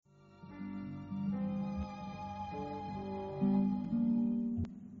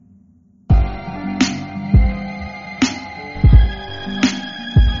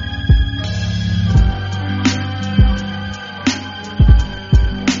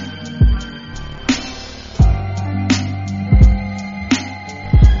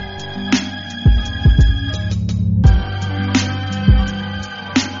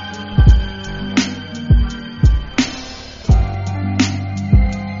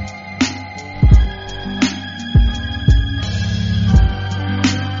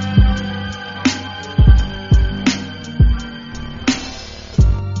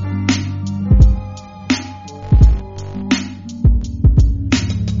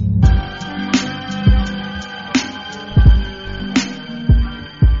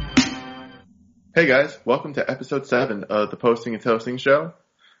Hey guys, welcome to episode 7 of the Posting and Toasting Show.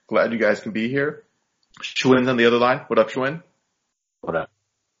 Glad you guys can be here. Schwinn's on the other line. What up, Schwinn? What up?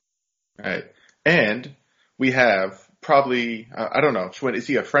 Alright. And we have probably, I don't know, Schwinn, is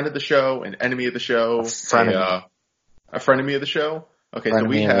he a friend of the show, an enemy of the show? A frenemy of the show? Okay, so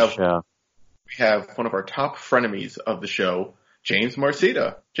we have one of our top frenemies of the show, James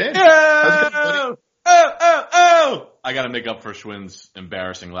Marcita. James, how's it going, buddy? Oh! I gotta make up for Schwinn's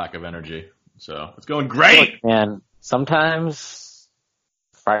embarrassing lack of energy. So, it's going great! And sometimes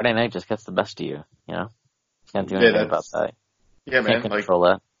Friday night just gets the best of you, you know? Can't do anything about that. Yeah, man. Can't control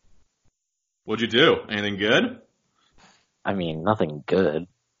that. What'd you do? Anything good? I mean, nothing good.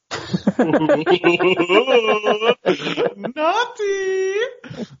 Naughty!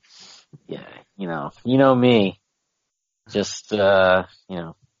 Yeah, you know me. Just, I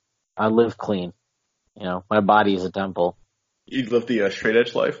live clean. My body is a temple. You live the straight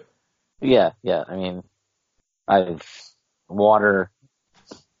edge life? Yeah. I mean, a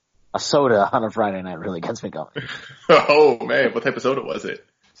soda on a Friday night really gets me going. Oh man, what type of soda was it?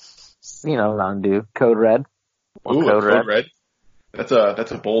 Mountain Dew, Code Red. Ooh, Code Red. That's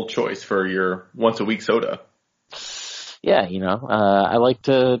a bold choice for your once a week soda. Yeah, I like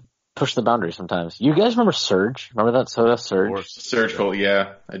to push the boundaries sometimes. You guys remember Surge? Remember that soda, Surge? Surge Cola,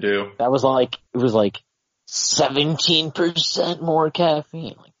 yeah, I do. That was it was 17% more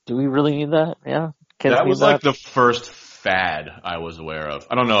caffeine. Do we really need that? Yeah. Kids that was the first fad I was aware of.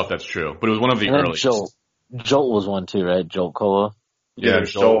 I don't know if that's true, but it was one of the earliest. Jolt was one too, right? Jolt Cola. Yeah,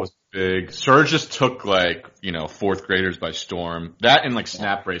 Jolt was big. Surge just took fourth graders by storm. That and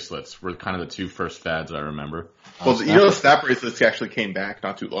Snap bracelets were kind of the two first fads I remember. Well, the Snap bracelets actually came back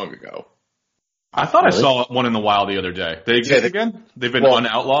not too long ago. I thought I saw one in the wild the other day. They exist again? They've been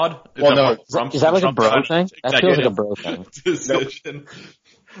unoutlawed? Is that like a bro thing? That feels like a bro thing. Decision.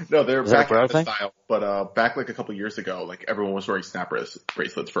 No, they're back in the style, but back a couple years ago, everyone was wearing Snap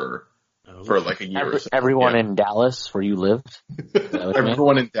bracelets for a year or so. Everyone in Dallas, where you lived?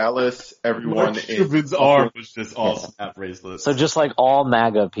 Everyone in Dallas, everyone in... Cuban's arm was just all Snap bracelets. So just all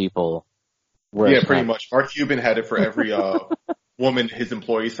MAGA people were... Yeah, pretty much. Mark Cuban had it for every woman his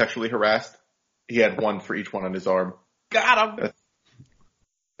employees sexually harassed. He had one for each one on his arm. Got him!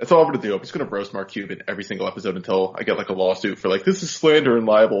 That's all I'm going to do. I'm just going to roast Mark Cuban every single episode until I get a lawsuit for this is slander and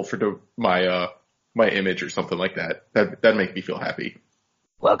libel for my image or something like that. That'd make me feel happy.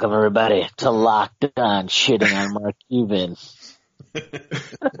 Welcome everybody to Locked On Shitting on Mark Cuban.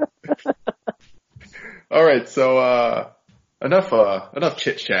 All right, so enough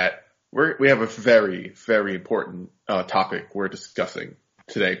chit chat. We have a very, very important topic we're discussing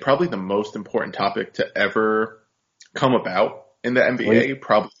today. Probably the most important topic to ever come about in the NBA,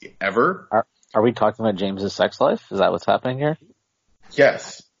 probably ever. Are we talking about James's sex life? Is that what's happening here?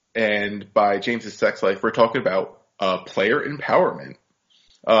 Yes, and by James's sex life, we're talking about player empowerment.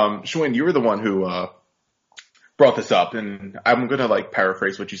 Schwinn, you were the one who brought this up, and I'm going to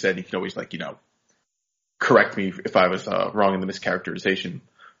paraphrase what you said. You can always correct me if I was wrong in the mischaracterization.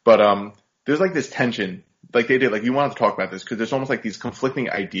 But there's this tension, they did. You wanted to talk about this because there's almost these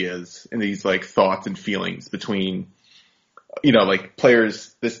conflicting ideas and these thoughts and feelings between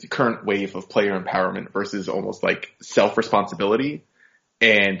players, this current wave of player empowerment versus almost self-responsibility.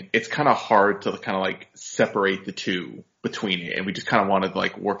 And it's kind of hard to separate the two between it. And we just kind of wanted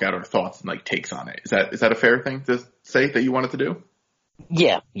to work out our thoughts and takes on it. Is that a fair thing to say that you wanted to do?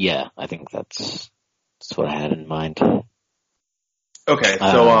 Yeah. I think that's what I had in mind. Okay.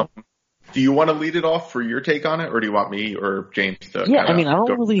 So, do you want to lead it off for your take on it, or do you want me or James to? Yeah. I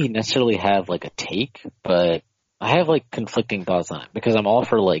don't really necessarily have a take, but I have conflicting thoughts on it because I'm all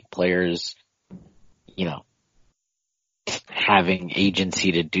for players, having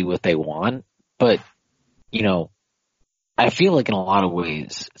agency to do what they want. But, I feel in a lot of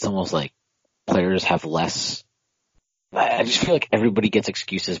ways, it's almost players have less. I just feel everybody gets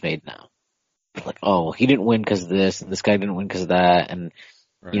excuses made now. Oh, he didn't win because of this, and this guy didn't win because of that. And,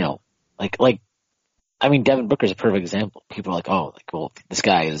 right. Devin Booker's a perfect example. People are well, this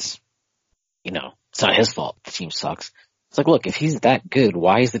guy is, it's not his fault. The team sucks. It's look, if he's that good,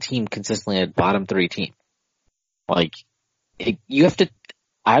 why is the team consistently a bottom 3 team? You have to,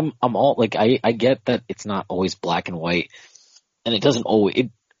 I'm all, I get that it's not always black and white, and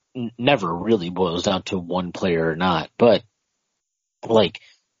it never really boils down to one player or not, but,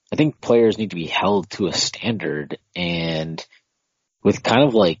 I think players need to be held to a standard, and with kind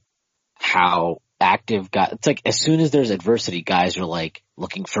of how active guys, it's as soon as there's adversity, guys are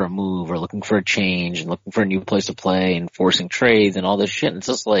looking for a move or looking for a change and looking for a new place to play and forcing trades and all this shit. And it's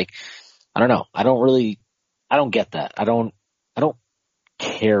just I don't know. I don't get that. I don't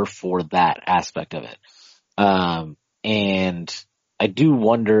care for that aspect of it. And I do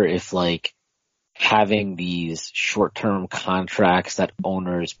wonder if like having these short-term contracts that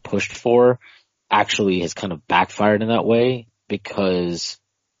owners pushed for actually has kind of backfired in that way, because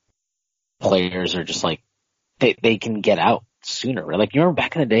players are just like, they can get out sooner, right? Like, you remember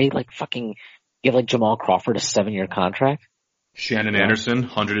back in the day, like fucking give like Jamal Crawford a 7-year contract? Shannon Anderson,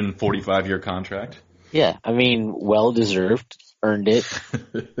 145-year contract. Yeah, I mean, well deserved, earned it.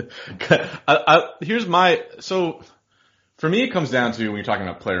 So for me, it comes down to, when you're talking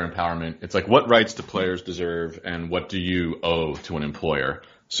about player empowerment, it's like, what rights do players deserve and what do you owe to an employer?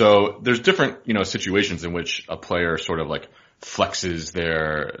 So there's different, situations in which a player sort of like flexes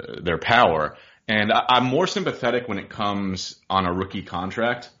their power. And I'm more sympathetic when it comes on a rookie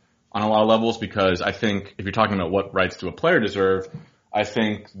contract on a lot of levels, because I think if you're talking about what rights do a player deserve, I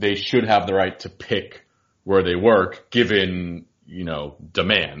think they should have the right to pick where they work given,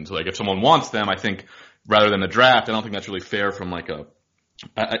 demand. Like, if someone wants them, I think rather than the draft, I don't think that's really fair from like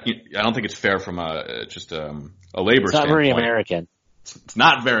I don't think it's fair from a labor standpoint. It's not very American. It's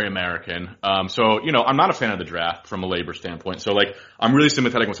not very American. So, I'm not a fan of the draft from a labor standpoint. So, like, I'm really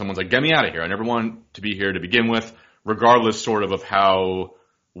sympathetic when someone's like, get me out of here. I never want to be here to begin with, regardless sort of how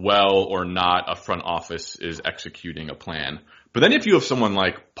well or not a front office is executing a plan. But then if you have someone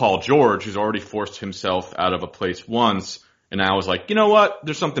like Paul George, who's already forced himself out of a place once, and now is like, you know what,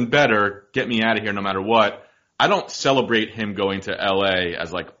 there's something better, get me out of here no matter what, I don't celebrate him going to LA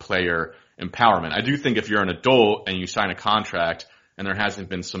as like player empowerment. I do think if you're an adult and you sign a contract and there hasn't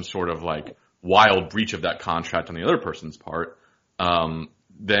been some sort of like wild breach of that contract on the other person's part,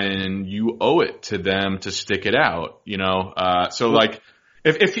 then you owe it to them to stick it out, So like,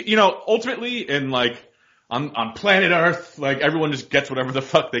 if ultimately in like, on planet Earth, like, everyone just gets whatever the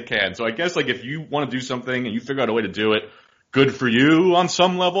fuck they can. So I guess like, if you want to do something and you figure out a way to do it, good for you on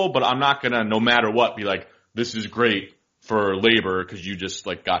some level, but I'm not gonna, no matter what, be like, this is great for labor because you just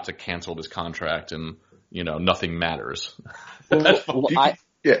like got to cancel this contract and, nothing matters. I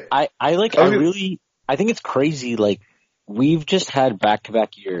think it's crazy. Like, we've just had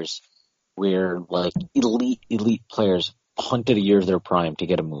back-to-back years where like elite players punted a year of their prime to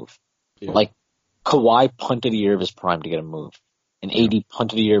get a move. Yeah. Like, Kawhi punted a year of his prime to get a move, and AD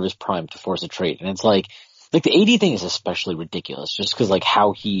punted a year of his prime to force a trade. And it's like the AD thing is especially ridiculous, just because like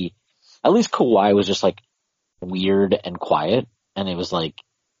how at least Kawhi was just like weird and quiet, and it was like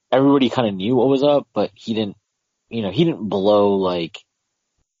everybody kind of knew what was up, but he didn't blow like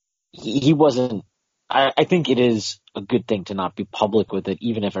he wasn't. I think it is a good thing to not be public with it,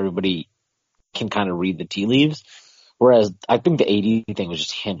 even if everybody can kind of read the tea leaves. Whereas I think the AD thing was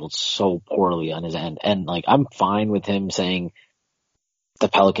just handled so poorly on his end. And like, I'm fine with him saying the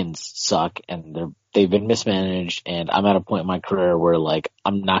Pelicans suck and they've been mismanaged, and I'm at a point in my career where like,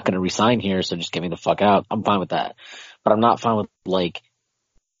 I'm not going to resign here, so just get me the fuck out. I'm fine with that. But I'm not fine with like,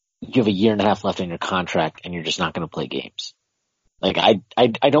 you have a year and a half left in your contract and you're just not going to play games. Like, I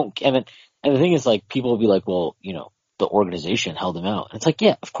don't, and the thing is like, people will be like, well, the organization held him out. And it's like,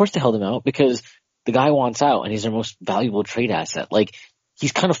 yeah, of course they held him out, because the guy wants out and he's their most valuable trade asset. Like,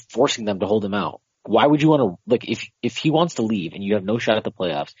 he's kind of forcing them to hold him out. Why would you want to, like, if he wants to leave and you have no shot at the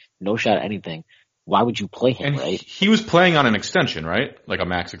playoffs, no shot at anything, why would you play him, right? He was playing on an extension, right? Like a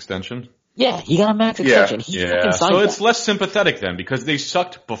max extension? Yeah, he got a max extension. Yeah. So it's less sympathetic then, because they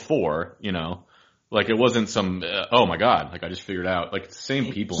sucked before, Like, it wasn't some, oh my God, like I just figured out, like, the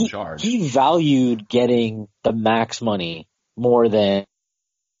same people in charge. He valued getting the max money more than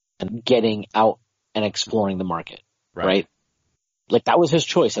getting out and exploring the market, right? Like, that was his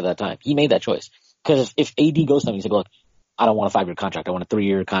choice at that time. He made that choice. Because if AD goes to him, he's like, look, I don't want a 5-year contract. I want a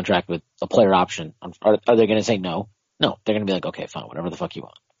 3-year contract with a player option. Are they going to say no? No. They're going to be like, okay, fine, whatever the fuck you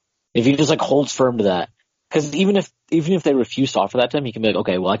want. If he just like holds firm to that, because even if they refuse to offer that to him, he can be like,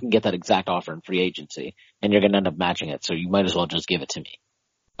 okay, well, I can get that exact offer in free agency, and you're going to end up matching it, so you might as well just give it to me.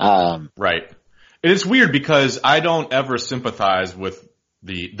 Right. It is weird because I don't ever sympathize with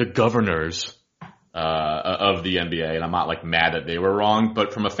the governors of the NBA, and I'm not like mad that they were wrong,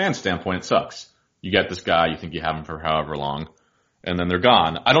 but from a fan standpoint, it sucks. You get this guy, you think you have him for however long, and then they're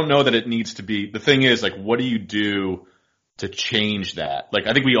gone. I don't know that it needs to be. The thing is, like, what do you do to change that? Like,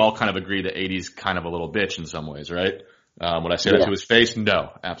 I think we all kind of agree that AD's kind of a little bitch in some ways, right? Would I say that to his face? No,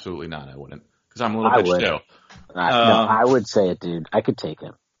 absolutely not. I wouldn't, because I'm a little bitch too. No, I would say it, dude. I could take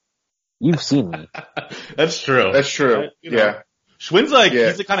him. You've seen me. That's true. That's true. Yeah. Schwinn's like,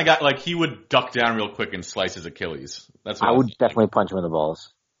 he's the kind of guy, like, he would duck down real quick and slice his Achilles. That's what I would definitely punch him in the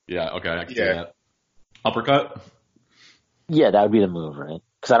balls. Yeah, okay, I can see that. Uppercut? Yeah, that would be the move, right?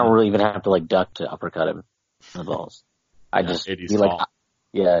 Because I don't really even have to like duck to uppercut him in the balls. I just be like,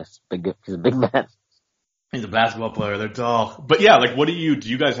 Yeah, he's a big man. He's a basketball player. They're tall. But yeah, like, do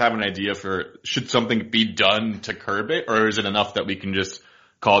you guys have an idea for, should something be done to curb it? Or is it enough that we can just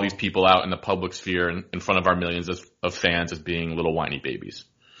call these people out in the public sphere in front of our millions of fans as being little whiny babies?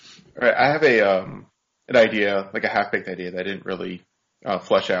 All right, I have an idea, like a half-baked idea that I didn't really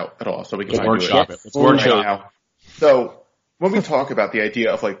flesh out at all, so we can do workshop it. Let's workshop right now. So when we talk about the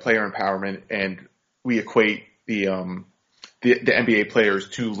idea of like player empowerment and we equate the NBA players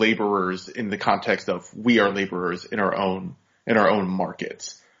to laborers in the context of we are laborers in our own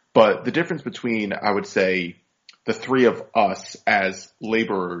markets. But the difference between, I would say, the three of us as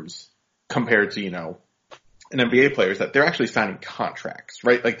laborers compared to, an NBA player is that they're actually signing contracts,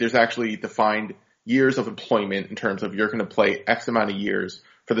 right? Like there's actually defined years of employment in terms of you're going to play X amount of years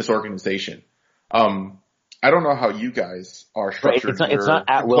for this organization. I don't know how you guys are structured. Right. It's not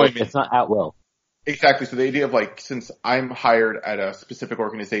at will. It's not at will. Exactly. So the idea of like, since I'm hired at a specific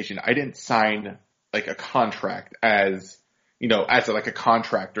organization, I didn't sign like a contract as like a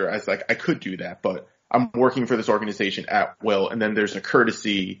contractor, as like I could do that, but I'm working for this organization at will. And then there's a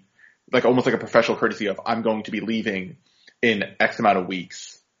courtesy, like almost like a professional courtesy of I'm going to be leaving in X amount of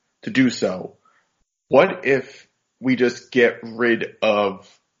weeks to do so. What if we just get rid of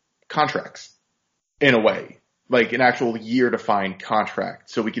contracts in a way, like an actual year defined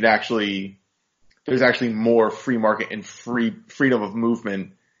contract, so we could there's actually more free market and freedom of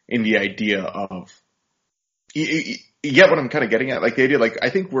movement in the idea of, you get what I'm kind of getting at? Like the idea, like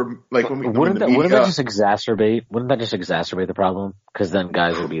I think we're like when we wouldn't that just exacerbate the problem? Because then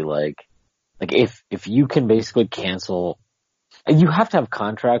guys would be like if you can basically cancel, and you have to have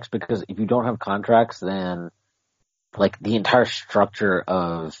contracts, because if you don't have contracts, then like the entire structure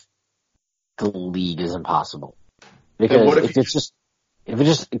of the league is impossible. Because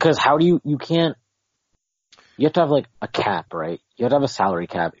because how do you can't. You have to have like a cap, right? You have to have a salary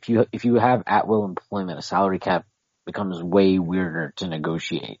cap. If you have at will employment, a salary cap becomes way weirder to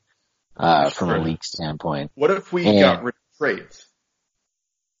negotiate from a league standpoint. What if we got rid of trades?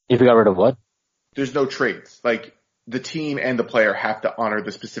 If we got rid of what? There's no trades. Like the team and the player have to honor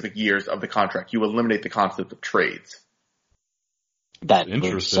the specific years of the contract. You eliminate the concept of trades. That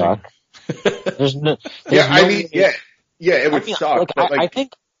would suck. There's no. It would suck.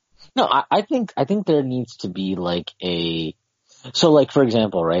 I think there needs to be like so like for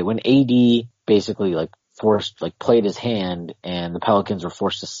example, right, when AD basically like played his hand and the Pelicans were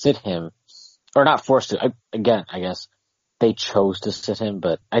forced to sit him, or not forced to, I guess they chose to sit him,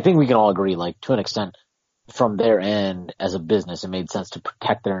 but I think we can all agree, like to an extent from their end as a business, it made sense to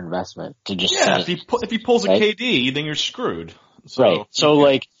protect their investment to just if he pulls a KD, then you're screwed. So,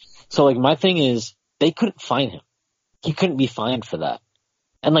 right. So like my thing is they couldn't fine him. He couldn't be fined for that.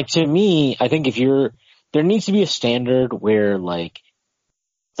 And like to me, I think there needs to be a standard where like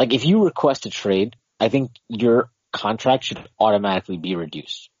if you request a trade, I think your contract should automatically be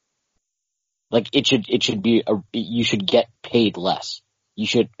reduced. Like it should be you should get paid less. You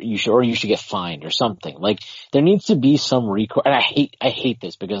should get fined or something. Like there needs to be some recourse. And I hate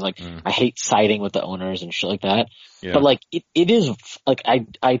this because like I hate siding with the owners and shit like that. Yeah. But like it is like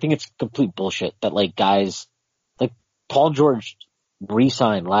I think it's complete bullshit that like guys like Paul George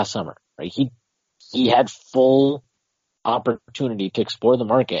re-signed last summer, right? He had full opportunity to explore the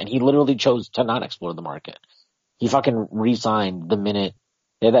market, and he literally chose to not explore the market. He fucking re-signed the minute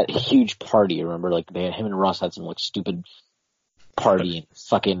they had that huge party. Remember, like him and Russ had some like stupid party in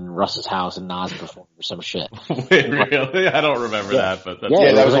fucking Russ's house, and Nas performed or some shit. Wait, really? I don't remember that, but that's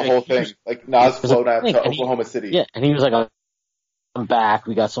that was the whole thing. Like Nas flown out to Oklahoma City. Yeah, and he was like, "I'm back.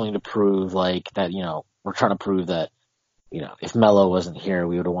 We got something to prove. Like that, we're trying to prove that." If Melo wasn't here,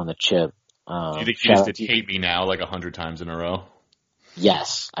 we would have won the chip. Do you think he just did hate me now like 100 times in a row?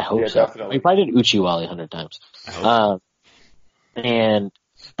 Yes, I hope so. Definitely. He probably did Uchiwali 100 times. I hope so.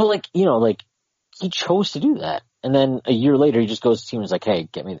 But like, he chose to do that. And then a year later, he just goes to the team and is like, hey,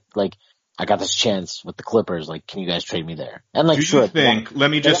 get me, like, I got this chance with the Clippers. Like, can you guys trade me there? And like, do you think, let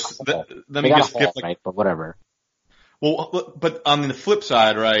me just skip, right, but whatever. Well, but on the flip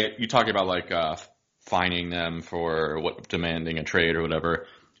side, right, you talk about like, fining them for demanding a trade or whatever.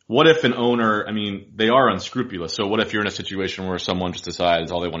 What if an owner, they are unscrupulous. So what if you're in a situation where someone just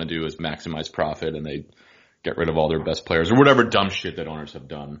decides all they want to do is maximize profit and they get rid of all their best players or whatever dumb shit that owners have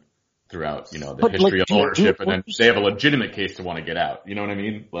done throughout, the history of ownership, and then they have a legitimate case to want to get out. You know what I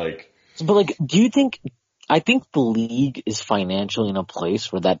mean? Like, but like, do you think, I think the league is financially in a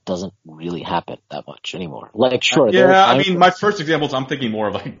place where that doesn't really happen that much anymore. Like, sure. Yeah, my first examples, I'm thinking more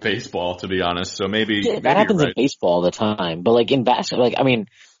of like baseball, to be honest. So maybe that happens in baseball all the time. But like in basketball, like,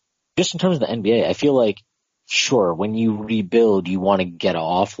 just in terms of the NBA, I feel like sure, when you rebuild, you want to get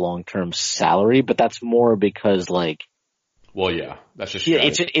off long-term salary, but that's more because like, Well, yeah, that's just yeah,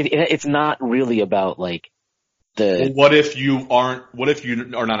 it's not really about like Well, what if you are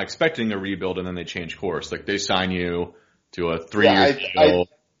not expecting a rebuild and then they change course? Like they sign you to a 3-year deal,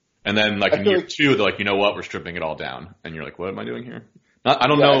 and then like in year 2, they're like, you know what, we're stripping it all down, and you're like, what am I doing here? I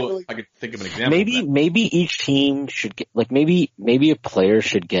don't know. I could think of an example. Maybe each team should get like maybe a player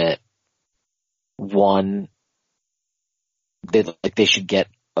should get one. They should get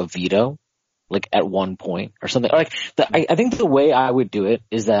a veto, like at one point or something. Like I think the way I would do it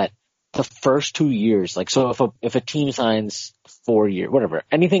is that the first 2 years, like so, if a team signs 4 year, whatever,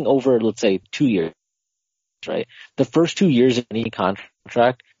 anything over let's say 2 years, right? The first 2 years of any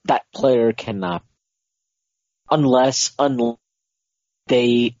contract, that player cannot, unless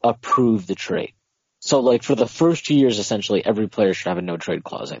they approve the trade. So like for the first 2 years, essentially every player should have a no trade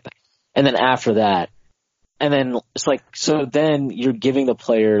clause, I think. And then after that, and then it's like, so then you're giving the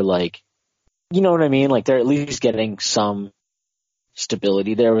player like, you know what I mean? Like they're at least getting some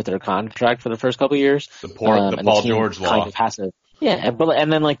stability there with their contract for the first couple of years. The Paul George law. Kind of has to, yeah,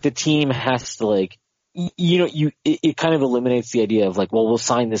 and then like the team has to like, it kind of eliminates the idea of like, well, we'll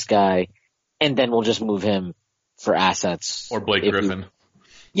sign this guy and then we'll just move him for assets. Or Blake Griffin.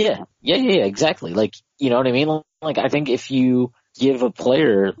 Yeah, exactly. Like, you know what I mean? Like, I think if you give a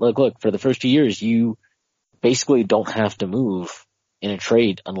player, like, look, for the first 2 years, you basically don't have to move in a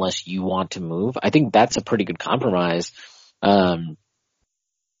trade unless you want to move. I think that's a pretty good compromise. Because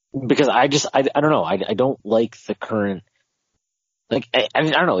I don't know. I don't like the current, like, I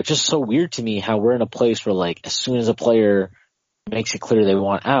don't know. It's just so weird to me how we're in a place where like, as soon as a player makes it clear they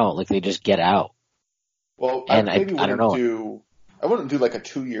want out, like they just get out. Well, I don't know. I wouldn't do like a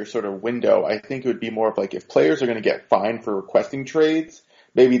 2-year sort of window. I think it would be more of like if players are going to get fined for requesting trades,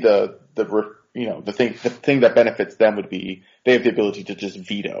 maybe the thing that benefits them would be they have the ability to just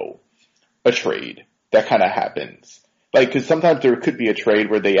veto a trade. That kind of happens. Like, because sometimes there could be a trade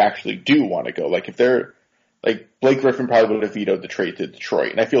where they actually do want to go. Like, if they're, like, Blake Griffin probably would have vetoed the trade to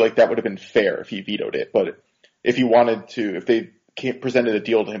Detroit, and I feel like that would have been fair if he vetoed it. But if he wanted to, if they presented a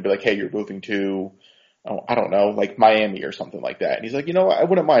deal to him, be like, hey, you're moving to, I don't know, like Miami or something like that. And he's like, you know what, I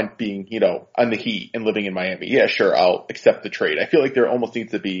wouldn't mind being, on the Heat and living in Miami. Yeah, sure, I'll accept the trade. I feel like there almost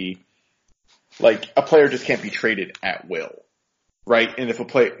needs to be, like, a player just can't be traded at will, right? And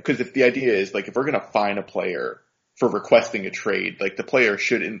because if the idea is, like, if we're going to fine a player for requesting a trade, like, the player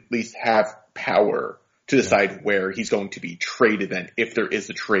should at least have power to decide where he's going to be traded then if there is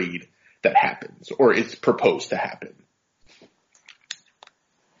a trade that happens or is proposed to happen.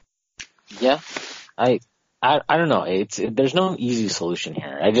 Yeah. I don't know. There's no easy solution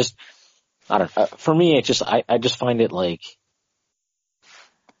here. For me, I just find it like,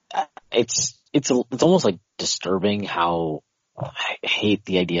 it's almost like disturbing how I hate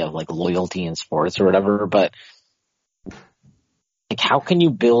the idea of like loyalty in sports or whatever, but like how can you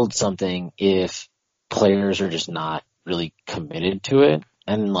build something if players are just not really committed to it?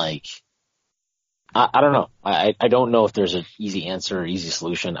 And like, I don't know. I don't know if there's an easy answer or easy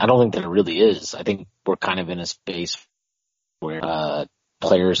solution. I don't think there really is. I think we're kind of in a space where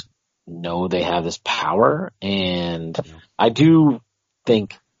players know they have this power, and I do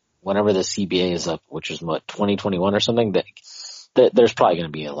think whenever the CBA is up, which is 2021 or something, that there's probably going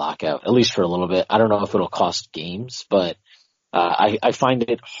to be a lockout, at least for a little bit. I don't know if it'll cost games, but I find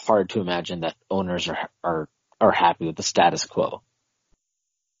it hard to imagine that owners are happy with the status quo.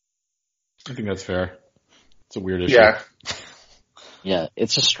 I think that's fair. It's a weird issue. Yeah,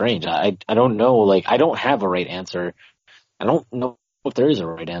 it's just strange. I don't know. Like, I don't have a right answer. I don't know if there is a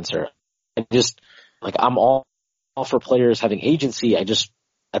right answer. I just, like, I'm all for players having agency. I just,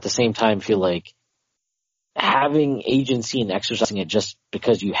 at the same time, feel like having agency and exercising it just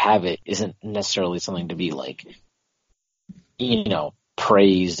because you have it isn't necessarily something to be, like,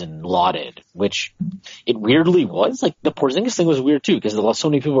 praised and lauded, which it weirdly was. Like, the Porzingis thing was weird too, because so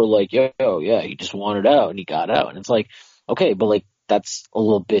many people were like, yo, yeah, he just wanted out and he got out. And it's like, okay, but like, that's a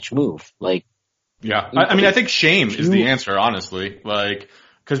little bitch move. Like, yeah, I mean, I think shame is the answer, honestly. Like,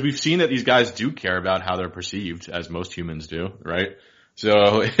 because we've seen that these guys do care about how they're perceived, as most humans do, right?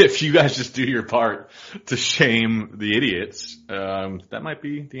 So if you guys just do your part to shame the idiots, that might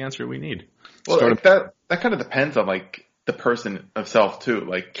be the answer we need. Well, that kind of depends on like the person himself too.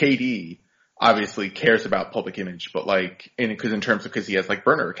 Like KD obviously cares about public image, but like, because he has like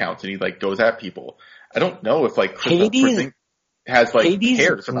burner accounts and he like goes at people. I don't know if like Kristaps has like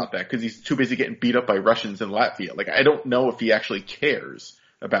cares about that because he's too busy getting beat up by Russians in Latvia. Like, I don't know if he actually cares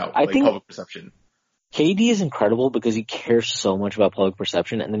about public perception. KD is incredible because he cares so much about public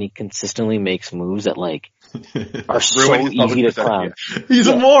perception, and then he consistently makes moves that like are so easy to clown. He's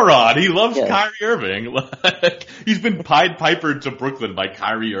a moron. He loves Kyrie Irving. Like, he's been Pied Pipered to Brooklyn by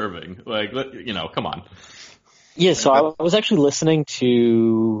Kyrie Irving. Like, come on. Yeah, so I was actually listening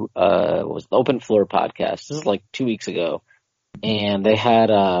to was the Open Floor podcast. This is like 2 weeks ago, and they had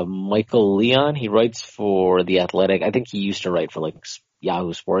Michael Leon. He writes for The Athletic. I think he used to write for like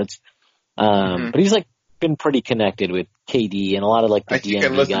Yahoo Sports. But he's like been pretty connected with KD and a lot of like the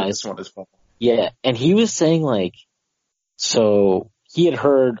DMV guys. This one as well. Yeah, and he was saying like, so he had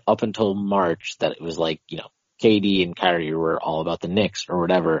heard up until March that it was like, KD and Kyrie were all about the Knicks or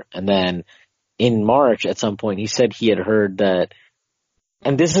whatever. And then in March at some point he said he had heard that,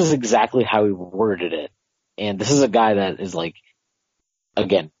 and this is exactly how he worded it. And this is a guy that is like,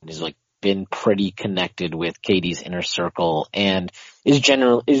 again, is like been pretty connected with KD's inner circle and is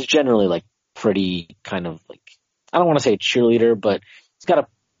generally like pretty kind of like, I don't want to say a cheerleader, but he's got a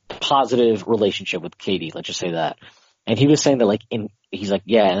positive relationship with KD. Let's just say that. And he was saying that like he's like,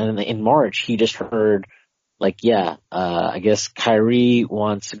 yeah. And then in March, he just heard like, yeah, I guess Kyrie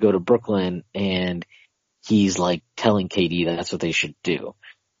wants to go to Brooklyn and he's like telling KD that that's what they should do.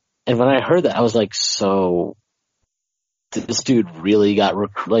 And when I heard that, I was like, so this dude really got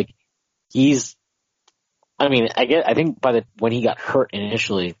like, I think when he got hurt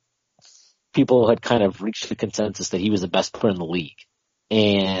initially, people had kind of reached the consensus that he was the best player in the league.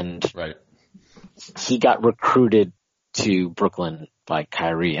 And he got recruited to Brooklyn by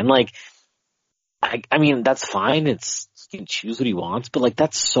Kyrie. And like, I mean, that's fine. He can choose what he wants, but like,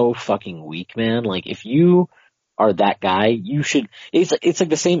 that's so fucking weak, man. Like, if you are that guy, you should, it's like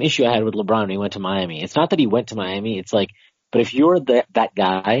the same issue I had with LeBron when he went to Miami. It's not that he went to Miami. It's like, but if you're that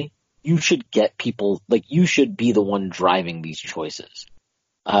guy, you should get people, like, you should be the one driving these choices.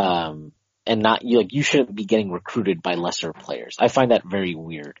 And not, you shouldn't be getting recruited by lesser players. I find that very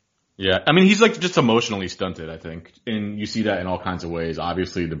weird. Yeah, I mean, he's like just emotionally stunted, I think. And you see that in all kinds of ways.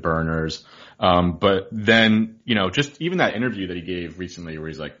 Obviously the burners. But then, just even that interview that he gave recently where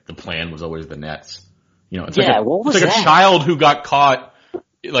he's like, the plan was always the Nets. It's like a child who got caught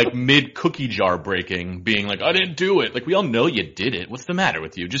like mid cookie jar breaking being like, I didn't do it. Like, we all know you did it. What's the matter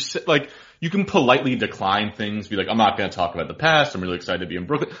with you? Just like, you can politely decline things, be like, I'm not going to talk about the past. I'm really excited to be in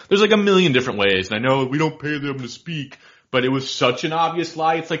Brooklyn. There's like a million different ways. And I know we don't pay them to speak, but it was such an obvious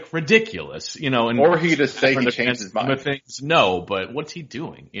lie. It's like ridiculous, and or he just say he changed his mind. No, but what's he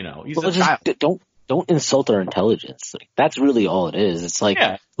doing? He's a child. Don't insult our intelligence. Like, that's really all it is. It's like,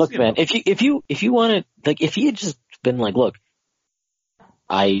 look, man, if you wanted, like, if he had just been like, look,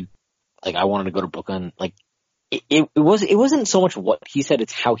 I wanted to go to Brooklyn, like, it wasn't so much what he said,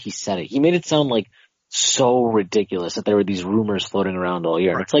 it's how he said it. He made it sound like so ridiculous that there were these rumors floating around all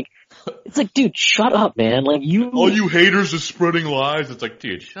year. Right. It's like, dude, shut up, man. Like, all you haters are spreading lies. It's like,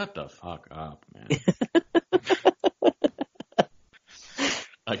 dude, shut the fuck up, man.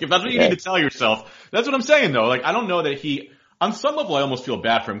 Like, if that's what you need to tell yourself, that's what I'm saying, though. Like, I don't know that on some level, I almost feel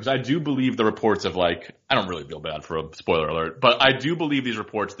bad for him because I do believe the reports of like, I don't really feel bad for a spoiler alert, but I do believe these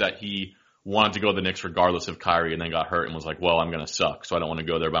reports that he wanted to go to the Knicks regardless of Kyrie and then got hurt and was like, well, I'm going to suck, so I don't want to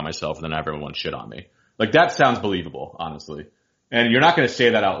go there by myself and then have everyone shit on me. Like, that sounds believable, honestly. And you're not going to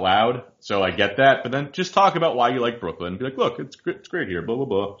say that out loud, so I get that, but then just talk about why you like Brooklyn. Be like, look, it's great here, blah, blah,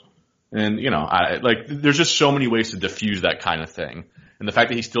 blah. And, there's just so many ways to diffuse that kind of thing. And the fact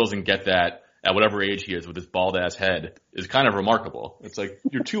that he still doesn't get that at whatever age he is with his bald ass head is kind of remarkable. It's like,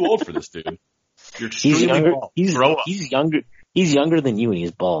 you're too old for this dude. You're extremely bald. He's younger than you and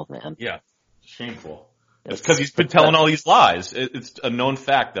he's bald, man. Yeah. Shameful. It's because he's been telling all these lies. It's a known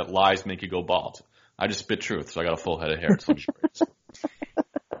fact that lies make you go bald. I just spit truth, so I got a full head of hair.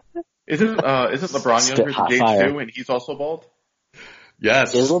 Isn't LeBron younger than James too, and he's also bald?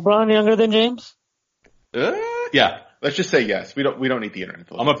 Yes. Is LeBron younger than James? Yeah. Let's just say yes. We don't need the internet.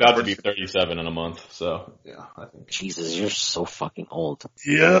 I'm about to be 37 in a month, so yeah, I think. Jesus, you're so fucking old.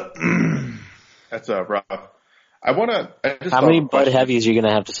 Yeah. That's rough. How many Bud Heavies are you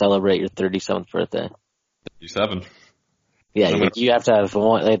gonna have to celebrate your 37th birthday? 37. Yeah, you have to have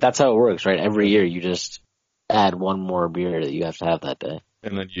one. Like, that's how it works, right? Every year you just add one more beer that you have to have that day.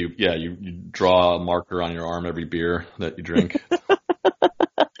 And then you draw a marker on your arm every beer that you drink.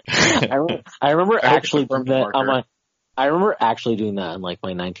 I remember actually doing that I remember actually doing that on like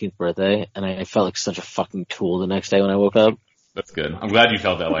my 19th birthday, and I felt like such a fucking tool the next day when I woke up. That's good. I'm glad you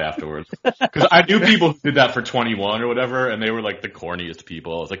felt that way afterwards. Because I knew people who did that for 21 or whatever, and they were like the corniest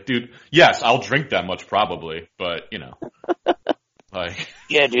people. I was like, dude, yes, I'll drink that much probably, but like.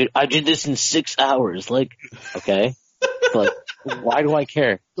 Yeah, dude, I did this in 6 hours. Like, okay. But Why do I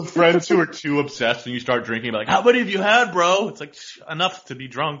care? The friends who are too obsessed when you start drinking, like, how many have you had, bro? It's like, enough to be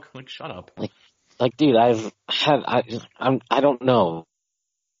drunk. Like, shut up. Like, dude, I don't know.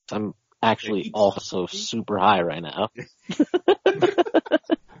 I'm actually also super high right now.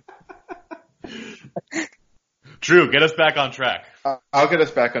 Drew, get us back on track. I'll get us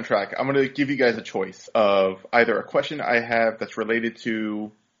back on track. I'm going to give you guys a choice of either a question I have that's related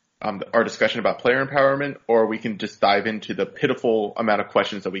to our discussion about player empowerment, or we can just dive into the pitiful amount of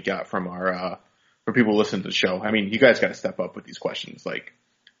questions that we got from from people who listen to the show. I mean, you guys got to step up with these questions. Like,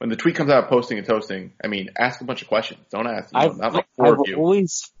 when the tweet comes out, posting and toasting, I mean, ask a bunch of questions. Don't ask, not like four of you.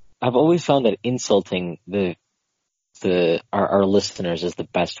 I've always found that insulting our listeners is the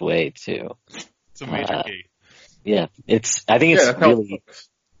best way to. It's a major key. Yeah, I think it's really.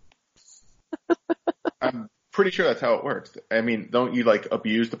 I'm pretty sure that's how it works. I mean, don't you like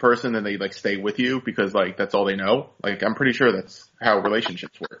abuse the person and they like stay with you because like that's all they know? Like, I'm pretty sure that's how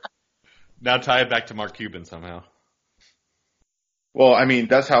relationships work. Now tie it back to Mark Cuban somehow. Well, I mean,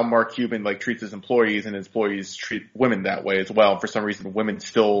 that's how Mark Cuban like treats his employees, and his employees treat women that way as well. And for some reason, women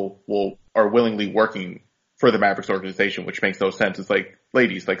still are willingly working for the Mavericks organization, which makes no sense. It's like,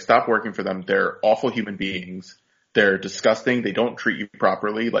 ladies, like, stop working for them. They're awful human beings. They're disgusting. They don't treat you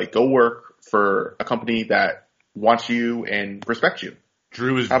properly. Like, go work for a company that wants you and respects you.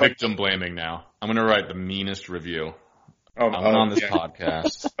 Drew is victim blaming now. I'm going to write the meanest review. I'm on this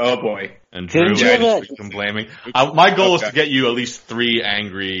podcast. Oh boy. And Drew is victim blaming. My goal is to get you at least 3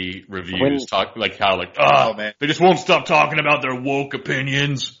 angry reviews. Man, they just won't stop talking about their woke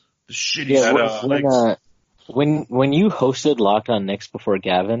opinions. The shitty stuff. When you hosted Locked On Knicks before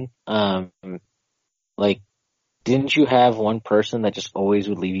Gavin, didn't you have one person that just always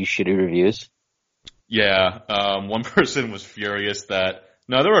would leave you shitty reviews? Yeah, one person was furious that...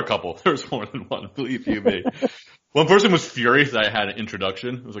 No, there were a couple. There was more than one, believe you me. One person was furious that I had an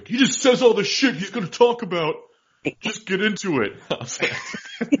introduction. It was like, he just says all the shit he's going to talk about. Just get into it. I was like,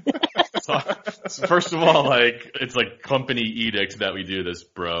 so first of all, like, it's like company edict that we do this,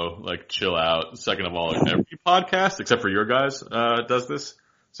 bro. Like, chill out. Second of all, every podcast, except for your guys, does this.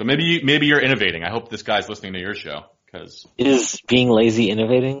 So maybe you're innovating. I hope this guy's listening to your show. Cause is being lazy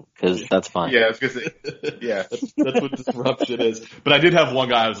innovating? Because that's fine. Yeah, I was gonna say, yeah, that's what disruption is. But I did have one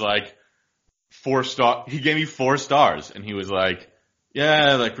guy who was like 4 star. He gave me 4 stars, and he was like,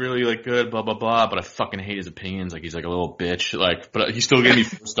 "Yeah, like really, like good, blah blah blah." But I fucking hate his opinions. Like he's like a little bitch. Like, but he still gave me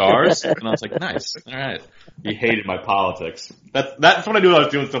 4 stars, and I was like, "Nice, all right." He hated my politics. That's what I knew when I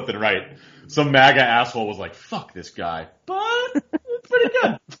was doing something right. Some MAGA asshole was like, "Fuck this guy," but it's pretty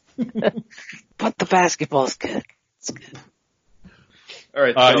good. But the basketball's good. All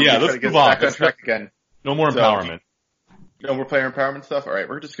right, so let's move on. Back on track again. No more empowerment. No more player empowerment stuff. All right,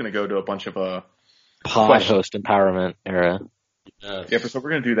 we're just going to go to a bunch of pod host empowerment era. Yes. Yeah, so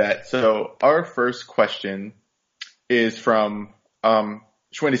we're going to do that. So our first question is from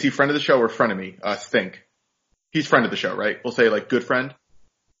Schwinn. Is he friend of the show or friend of me? Stink. He's friend of the show, right? We'll say like good friend.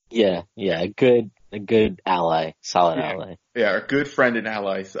 Yeah, a good ally, solid ally. Yeah, our good friend and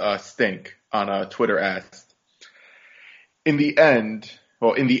ally, Stink on Twitter asked, in the end,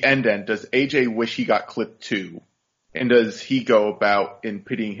 does AJ wish he got clipped too? And does he go about in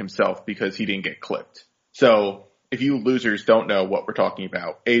pitying himself because he didn't get clipped? So, if you losers don't know what we're talking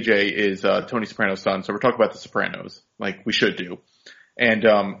about, AJ is Tony Soprano's son, so we're talking about The Sopranos, like we should do. And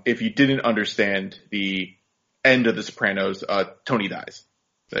if you didn't understand the end of The Sopranos, Tony dies.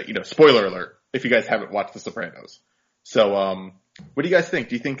 So, spoiler alert, if you guys haven't watched The Sopranos. So, what do you guys think?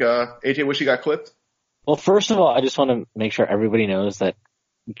 Do you think AJ wish he got clipped? Well, first of all, I just want to make sure everybody knows that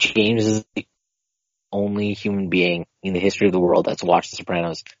James is the only human being in the history of the world that's watched The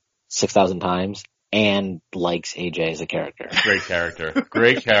Sopranos 6,000 times and likes AJ as a character.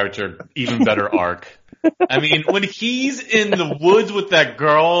 Great character. Even better arc. I mean, when he's in the woods with that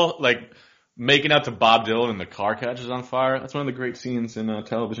girl, like, making out to Bob Dylan and the car catches on fire, that's one of the great scenes in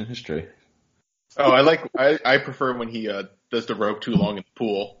television history. Oh, I prefer when he does the rope too long in the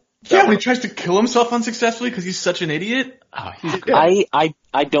pool. Yeah, when he tries to kill himself unsuccessfully because he's such an idiot. Oh, he's great.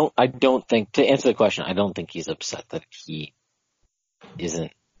 I don't think, to answer the question, I don't think he's upset that he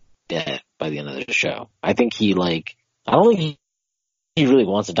isn't dead by the end of the show. I think I don't think he really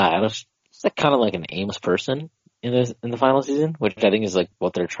wants to die. He's like kind of like an aimless person in the final season, which I think is like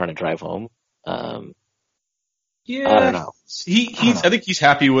what they're trying to drive home. I don't know. I think he's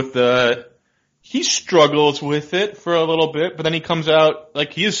happy with he struggles with it for a little bit, but then he comes out,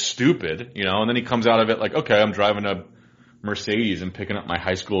 like, he is stupid, and then he comes out of it like, okay, I'm driving a Mercedes and picking up my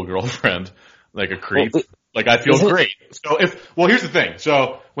high school girlfriend like a creep. Well, Like, I feel great. So here's the thing.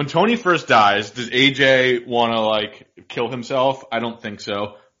 So when Tony first dies, does AJ want to like kill himself? I don't think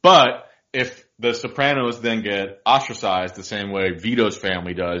so. But if the Sopranos then get ostracized the same way Vito's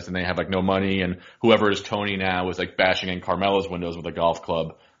family does, and they have like no money, and whoever is Tony now is like bashing in Carmela's windows with a golf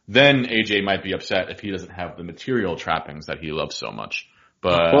club, then AJ might be upset if he doesn't have the material trappings that he loves so much.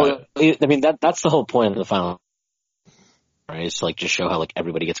 But well, I mean that's the whole point of the final, right? It's to like just show how like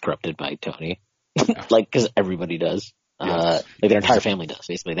everybody gets corrupted by Tony. Like, cause everybody does. Yes. Like their entire family does,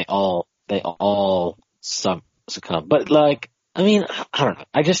 basically. They all succumb. But like, I mean, I don't know.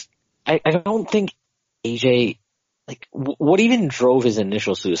 I don't think AJ, like, what even drove his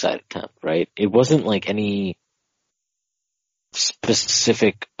initial suicide attempt, right? It wasn't like any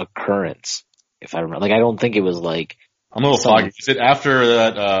specific occurrence, if I remember. Like, I don't think it was like. I'm a little foggy. Is it after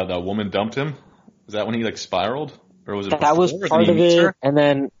that woman dumped him? Was that when he like spiraled? Or was it that was part of it, and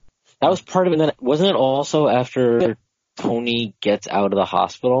then that was part of it. And then wasn't it also after Tony gets out of the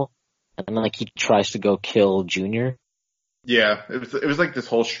hospital and then like he tries to go kill Junior? Yeah, it was like this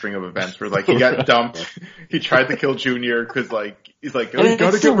whole string of events where like he got dumped, he tried to kill Junior because like he's like, oh,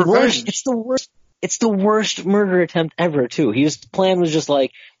 gotta get revenge. It's the worst murder attempt ever too. His plan was just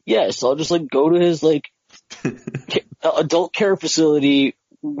like, yes, I'll just like go to his like adult care facility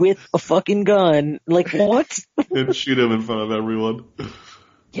with a fucking gun. Like, what? And shoot him in front of everyone.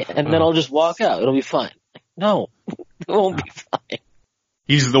 Yeah, and then I'll just walk out. It'll be fine. Like, no, it won't be fine.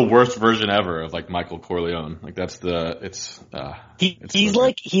 He's the worst version ever of like Michael Corleone. Like he's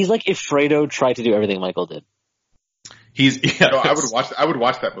like if Fredo tried to do everything Michael did. I would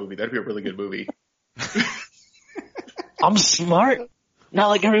watch that movie. That'd be a really good movie. I'm smart. Not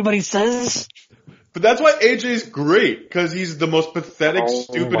like everybody says. But that's why AJ's great, because he's the most pathetic,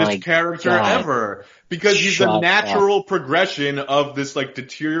 stupidest character ever. Because he's the natural progression of this like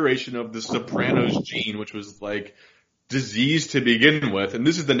deterioration of the Sopranos gene, which was like diseased to begin with. And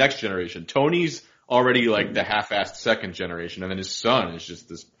this is the next generation. Tony's already like the half-assed second generation, and then his son is just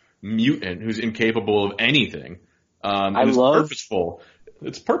this mutant who's incapable of anything. Purposeful.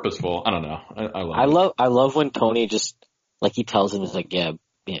 It's purposeful. I don't know. I love when Tony just like he tells him, he's like, yeah,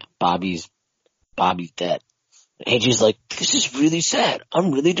 Bobby's dead. And AJ's like, this is really sad.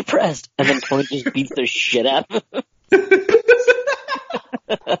 I'm really depressed. And then Tony just beats the shit out of him.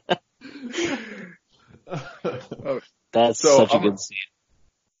 That's such a good scene.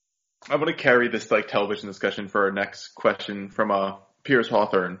 I'm going to carry this like television discussion for our next question from Piers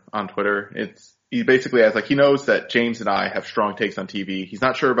Hawthorne on Twitter. He basically has like, he knows that James and I have strong takes on TV. He's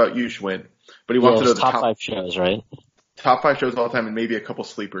not sure about you, Schwinn, but he wants to know the top 5 shows, right? Top 5 shows all the time, and maybe a couple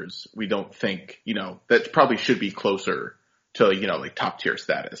sleepers we don't think, that probably should be closer to, like top tier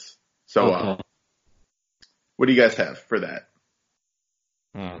status. So, okay. What do you guys have for that?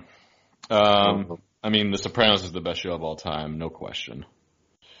 I mean, The Sopranos is the best show of all time, no question.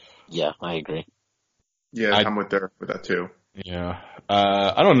 Yeah, I agree. Yeah, I'm with that too. Yeah.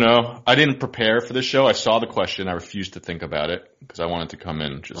 I don't know. I didn't prepare for this show. I saw the question. I refused to think about it because I wanted to come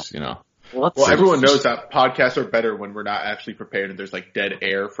in just, Well, everyone knows that podcasts are better when we're not actually prepared and there's like dead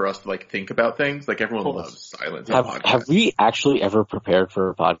air for us to like think about things. Like everyone loves silence on podcasts. Have we actually ever prepared for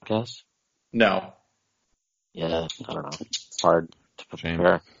a podcast? No. Yeah, I don't know. It's hard to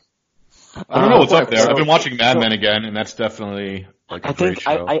prepare. I don't know what's up there. I've been watching Mad Men again, and that's definitely like a great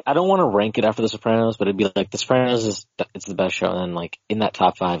show. I don't want to rank it after The Sopranos, but it'd be like The Sopranos it's the best show, and then like in that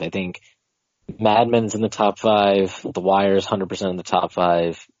top 5, I think Mad Men's in the top 5, The Wire's 100% in the top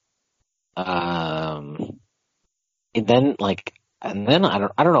 5. And then I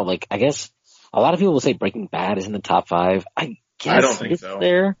don't know, like I guess a lot of people will say Breaking Bad is in the top 5. I guess I don't think so.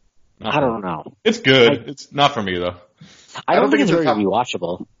 There. I don't know. It's good. It's not for me though. I don't think it's very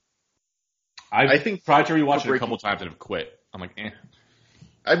rewatchable. I think tried to rewatch it a couple times and have quit. I'm like, eh.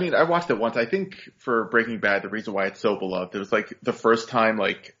 I mean, I watched it once. I think for Breaking Bad, the reason why it's so beloved, it was like the first time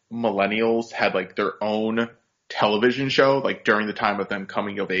like millennials had like their own television show, like during the time of them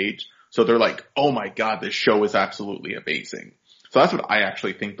coming of age. So they're like, oh my God, this show is absolutely amazing. So that's what I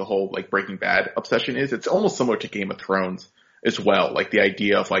actually think the whole like Breaking Bad obsession is. It's almost similar to Game of Thrones as well. Like the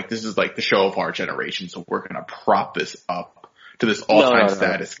idea of like, this is like the show of our generation. So we're going to prop this up to this all-time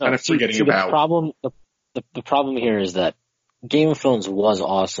status. Kind of forgetting about. The problem here is that Game of Thrones was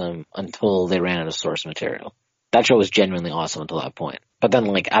awesome until they ran out of source material. That show was genuinely awesome until that point. But then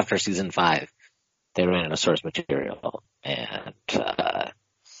like after season 5, they ran out of source material and,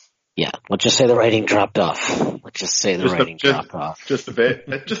 yeah, let's just say the writing dropped off. Dropped off. Just a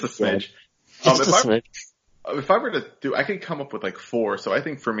bit. Just a smidge. If I were to do, I could come up with like 4. So I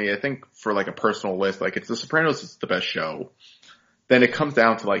think for like a personal list, like it's The Sopranos is the best show. Then it comes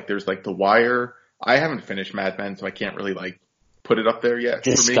down to like, there's like The Wire, I haven't finished Mad Men, so I can't really like put it up there yet.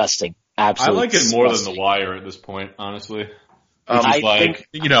 Disgusting. I Absolutely. like it more than disgusting. The Wire at this point, honestly. For me. Which is I think-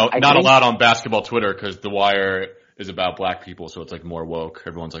 not think- allowed on basketball Twitter because The Wire is about black people, so it's like more woke.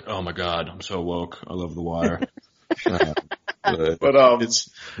 Everyone's like, "Oh my god, I'm so woke. I love The Wire." But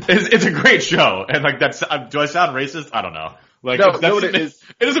it's a great show, and like that's. Do I sound racist? I don't know. Like No, that's, no, it is.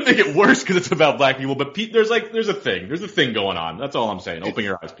 It doesn't make it worse because it's about black people, but there's a thing going on. That's all I'm saying. Open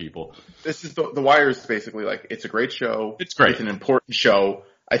your eyes, people. This is the Wire is basically like it's a great show. It's great. It's an important show.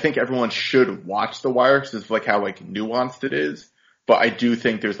 I think everyone should watch The Wire because it's like how like nuanced it is. But I do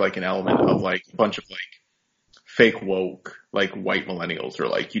think there's like an element of like a bunch of like fake woke like white millennials or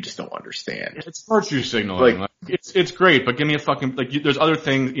like you just don't understand. It's virtue signaling. Like- It's great, but give me a fucking there's other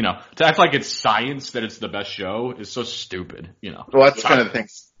things. To act like it's science that it's the best show is so stupid. Well, that's kind of the thing.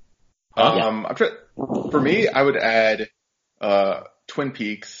 Huh? I'm trying. For me, I would add Twin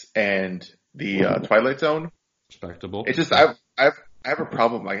Peaks and the Twilight Zone. Respectable. It's just I have a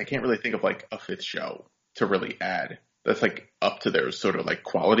problem. Like I can't really think of like a fifth show to really add that's like up to their sort of like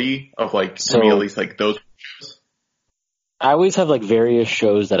quality of like for me So- at least like those shows. I always have like various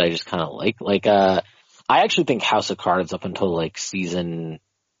shows that I just kind of like. Like, I actually think House of Cards up until like season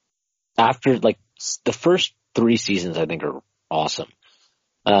after like the first 3 seasons I think are awesome.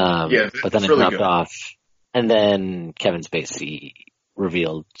 Yeah, but then it's it really dropped good. off, and then Kevin Spacey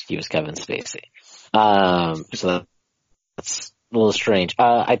revealed he was Kevin Spacey. So that's a little strange.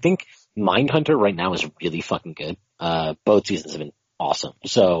 I think Mindhunter right now is really fucking good. Both seasons have been awesome.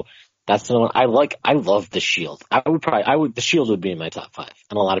 So that's the one I like. I love The Shield. The Shield would be in my top 5.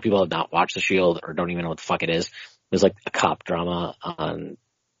 And a lot of people have not watched The Shield or don't even know what the fuck it is. There's like a cop drama on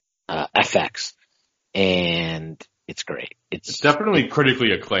FX, and it's great. It's definitely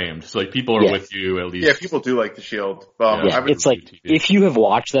critically acclaimed. So like people are Yeah. with you at least. Yeah, people do like The Shield. Yeah, I would, it's like TV. if you have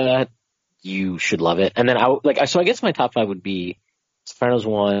watched that, you should love it. And then so I guess my top 5 would be Sopranos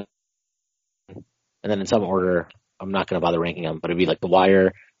 1, and then in some order, I'm not going to bother ranking them, but it'd be like The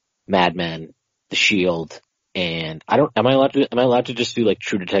Wire, Mad Men, The Shield, and am I allowed to just do like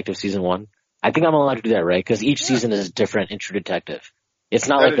True Detective season 1? I think I'm allowed to do that, right? Because each season is different in True Detective. It's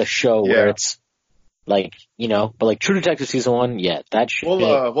not That like a is- show yeah. where it's like, but like True Detective season 1, yeah, that shit.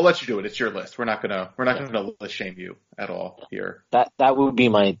 we'll let you do it. It's your list. We're not gonna list shame you at all here. That would be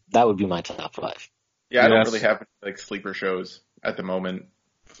my top 5. Yeah, I don't Yes. really have like sleeper shows at the moment.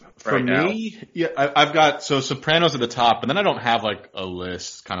 For right now. me, yeah, I've got Sopranos at the top, and then I don't have like a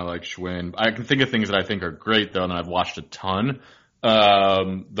list, kind of like Schwinn. I can think of things that I think are great though, and I've watched a ton.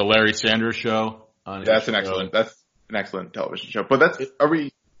 The Larry Sanders Show. On That's an HBO. excellent television show. But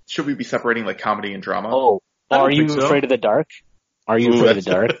should we be separating like comedy and drama? Oh, I don't are you think so. afraid of the dark? Are you Ooh, afraid of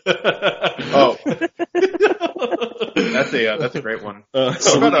the dark? Oh, that's a great one.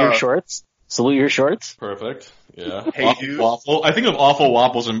 Salute about, your shorts. Salute your shorts. Perfect. Yeah. Hey, dude. Waffle. I think of awful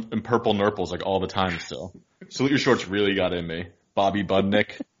waffles and purple nurples like all the time still. Salute Your Shorts really got in me. Bobby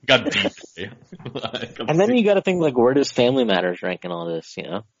Budnick got deep. And then you got to think like, where does Family Matters rank in all this?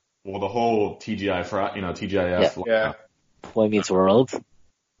 Well, the whole TGIF. Yeah. Boy Meets World.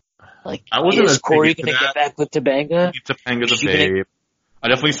 Like, I wasn't is as big Corey into gonna that. get back with Topanga? Topanga's a She gonna- babe. I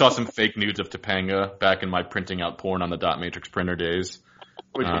definitely saw some fake nudes of Topanga back in my printing out porn on the dot matrix printer days.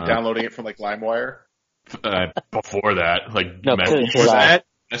 Would you be downloading it from like LimeWire? Before that, like No, message, cause,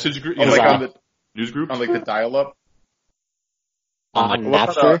 message group, Oh, like on the news groups. like the dial-up. on What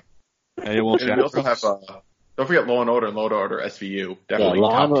about, Napster. AOL And chat we also groups. have don't forget Law and Order and Law and Order SVU. Yeah, Definitely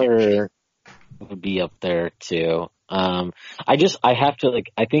Law and top tier shit. Order would be up there too. I have to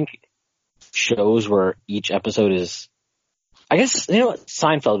like, I think shows where each episode is, I guess,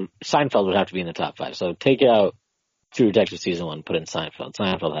 Seinfeld would have to be in the top 5. So take out True Detective season 1, put in Seinfeld.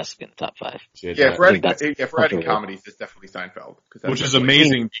 Seinfeld has to be in the top 5. Yeah, if we're I think adding, that's adding comedies, it's definitely Seinfeld. 'Cause that's Which is definitely-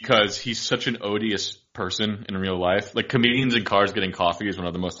 amazing because he's such an odious person in real life. Like comedians in cars getting coffee is one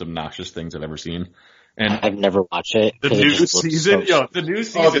of the most obnoxious things I've ever seen. And I've never watched it. the 'cause it new just looks season, so- the new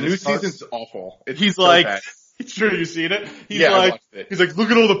season, Oh, the new starts- season's awful. He's so like, bad. sure, you seen it? He's Yeah, I like, watched it. he's like,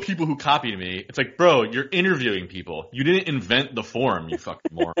 look at all the people who copied me. It's like, bro, you're interviewing people. You didn't invent the form, you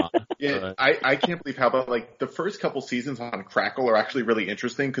fucking moron. Yeah, I can't believe how about like the first couple seasons on Crackle are actually really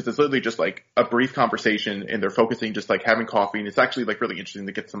interesting because it's literally just like a brief conversation and they're focusing just like having coffee and it's actually like really interesting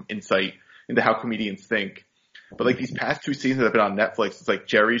to get some insight into how comedians think. But like these past 2 seasons that have been on Netflix, it's like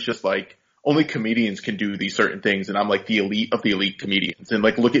Jerry's just like only comedians can do these certain things and I'm like the elite of the elite comedians and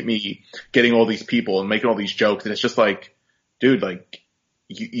like look at me getting all these people and making all these jokes and it's just like, dude, like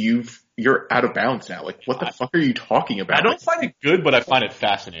you're out of bounds now. Like what the fuck are you talking about? I don't find it good, but I find it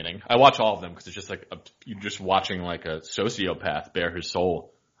fascinating. I watch all of them because it's just like you're just watching like a sociopath bare his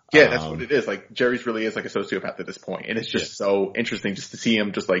soul. Yeah, that's what it is. Like, Jerry's really is like a sociopath at this point, and it's just so interesting just to see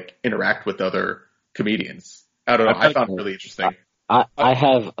him just like interact with other comedians. I don't know. I found it really interesting. I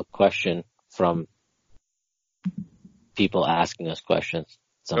have a question from people asking us questions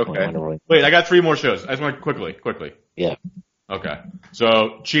at some point. Wait, I got 3 more shows. I just want quickly. Yeah. Okay.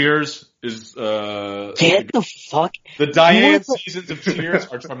 So, Cheers is, Get the fuck. The Diane seasons of Cheers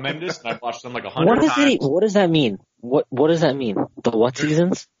are tremendous, and I've watched them like 100 times. What does that mean? What does that mean? The what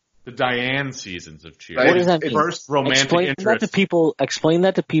seasons? The Diane seasons of Cheers. What does that mean? First romantic interest. Explain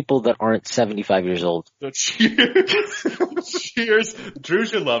that to people that aren't 75 years old. So Cheers. Drew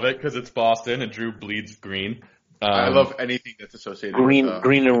should love it because it's Boston and Drew bleeds green. I love anything that's associated with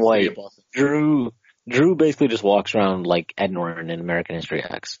green and white. Drew basically just walks around like Ed Norton in American History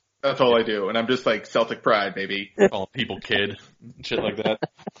X. That's all I do, and I'm just like Celtic pride, baby. Calling people kid, shit like that.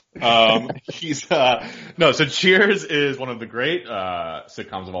 So Cheers is one of the great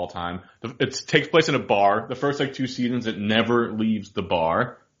sitcoms of all time. It takes place in a bar. The first like 2 seasons, it never leaves the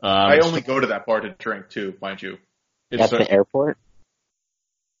bar. I only go to that bar to drink too, mind you. At the airport?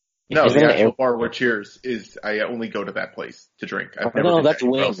 No, the actual bar where Cheers is. I only go to that place to drink. No, that's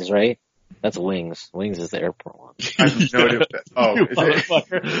Wings, right? That's Wings. Wings is the airport one. I have no idea what that. Oh, is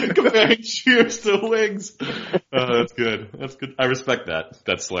it? Comparing Cheers to Wings. That's good. That's good. I respect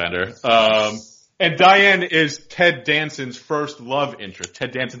that slander. And Diane is Ted Danson's first love interest.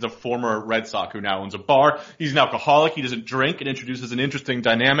 Ted Danson's a former Red Sox who now owns a bar. He's an alcoholic. He doesn't drink. It introduces an interesting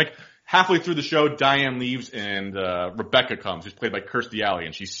dynamic. Halfway through the show, Diane leaves and Rebecca comes, who's played by Kirstie Alley,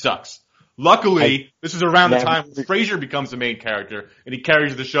 and she sucks. Luckily, this is around the time when Frasier becomes the main character, and he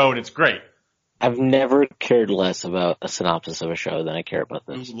carries the show, and it's great. I've never cared less about a synopsis of a show than I care about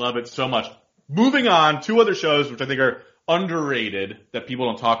this. I love it so much. Moving on, 2 other shows which I think are underrated that people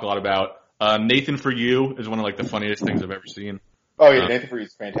don't talk a lot about. Nathan For You is one of like the funniest things I've ever seen. Oh yeah, Nathan For You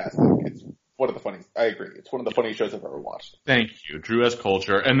is fantastic. It's one of the funniest. I agree. It's one of the funniest shows I've ever watched. Thank you. Drew has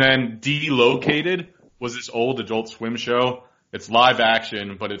culture. And then Delocated was this old Adult Swim show. It's live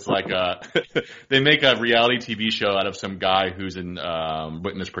action, but it's like they make a reality TV show out of some guy who's in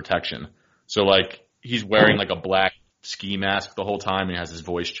witness protection. So like he's wearing like a black ski mask the whole time and he has his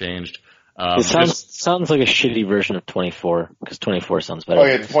voice changed. It sounds like a shitty version of 24 because 24 sounds better. Oh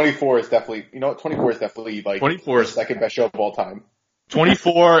yeah, 24 is definitely. You know what? 24 is definitely like 24 the second best show of all time.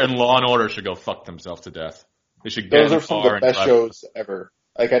 24 and Law and Order should go fuck themselves to death. They should get those are some of the best shows ever.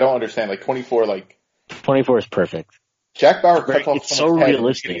 Like I don't understand. Like 24, like 24 is perfect. Jack Bauer cuts off it's so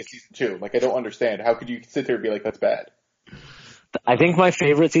realistic. In season 2. Like I don't understand. How could you sit there and be like that's bad? I think my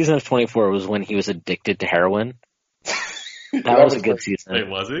favorite season of 24 was when he was addicted to heroin. That was a good season. Wait,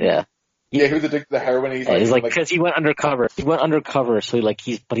 was it? Yeah. Yeah, he was addicted to heroin. And he's like, because he went undercover. He went undercover, so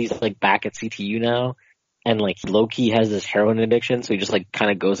he's like back at CTU now, and like low-key has this heroin addiction, so he just like kind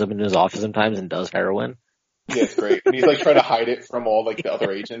of goes up into his office sometimes and does heroin. Yeah, it's great. And he's like trying to hide it from all like the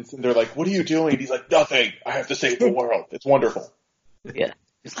other agents, and they're like, "What are you doing?" And he's like, "Nothing. I have to save the world." It's wonderful. Yeah,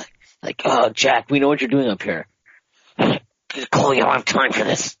 he's like, "Oh, Jack, we know what you're doing up here. Chloe, I don't have time for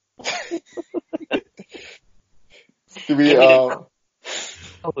this."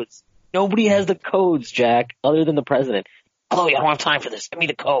 Codes. Nobody has the codes, Jack, other than the president. Chloe, I don't have time for this. Give me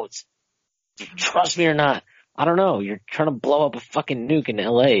the codes. Trust me or not. I don't know. You're trying to blow up a fucking nuke in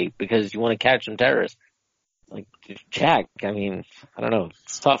LA because you want to catch some terrorists. Like, Jack, I mean, I don't know.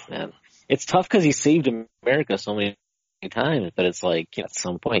 It's tough, man. It's tough because he saved America so many times, but it's like, you know, at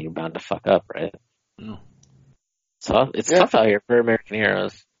some point you're bound to fuck up, right? Mm. So it's tough out here for American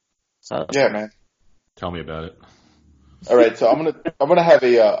heroes. So, yeah, man. Tell me about it. All right, so I'm gonna have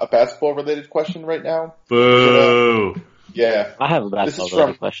a basketball related question right now. Boo! Yeah, I have a basketball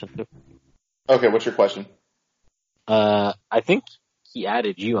related question too. Okay, what's your question? I think he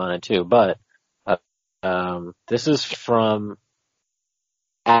added you on it too, but this is from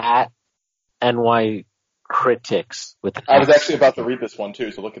at NY Critics with. I was actually about to read this one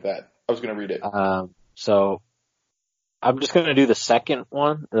too, so look at that. I was gonna read it. So I'm just gonna do the second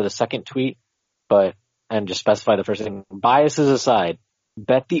one or the second tweet, and just specify the first thing. Biases aside,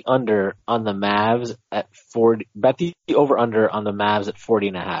 bet the under on the Mavs at 40. Bet the over under on the Mavs at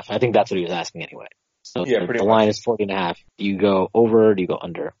 40.5. I think that's what he was asking anyway. So yeah, the line is 40.5. Do you go over or do you go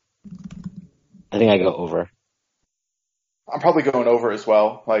under? I think I go over. I'm probably going over as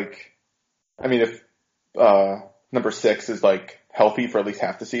well. Like, I mean, if number 6 is like healthy for at least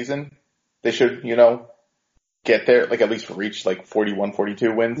half the season, they should, get there, like at least reach like 41,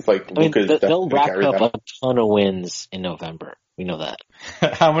 42 wins. Like they'll rack up a ton of wins in November. We know that.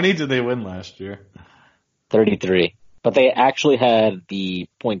 How many did they win last year? 33. But they actually had the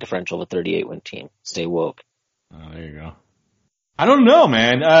point differential of a 38 win team. Stay woke. Oh, there you go. I don't know,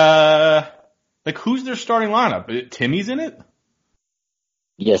 man. Like, who's their starting lineup? Timmy's in it?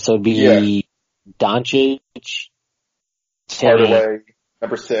 Yeah, so it'd be Doncic, Timmy. Hardaway,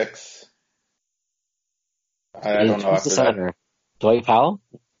 number 6. I don't know Who's after the that. center? Dwight Powell?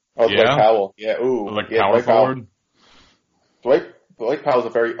 Oh, Yeah. Dwight Powell. Yeah, ooh. Like yeah, power Dwight Powell. forward? Dwight Powell's a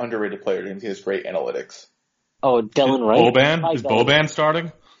very underrated player. He has great analytics. Oh, Dylan Wright. Boban? Is Boban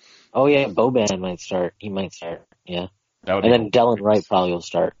starting? Oh yeah, Boban might start. He might start. Yeah. That would And be then Dylan Wright probably will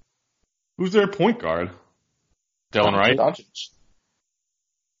start. Who's their point guard? Dylan Wright? Doncic.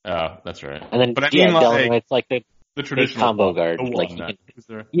 Oh, that's right. And then But I mean, Dylan Wright's like the the traditional combo guard. the one, Like then. Who's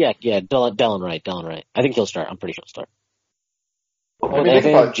there? Dylan Wright. I think he'll start. I'm pretty sure he'll start. I mean, I they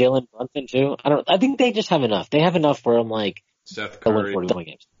think probably- Jalen Brunson too. I think they just have enough. They have enough where I'm like, Seth they'll win Curry. 41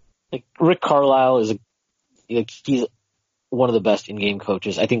 games. Like Rick Carlisle is he's one of the best in-game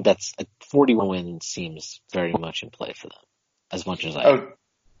coaches. I think that's 41 wins seems very much in play for them. As much as I. Oh,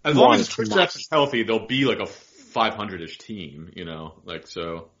 As long One as to Kristaps not- is healthy, they'll be like a 500-ish team, you know? Like,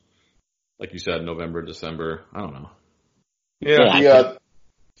 so, like you said, November, December, I don't know. Yeah. the,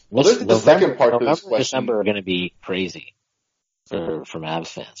 well, this is the second part to November, this question. December are going to be crazy for Mavs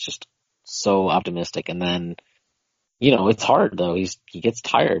fans. Just so optimistic, and then it's hard though. He gets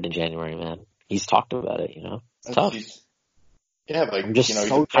tired in January, man. He's talked about it. It's tough. Yeah, like, I'm just he's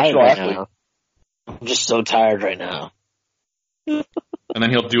so a tired professional right athlete. now. I'm just so tired right now. And then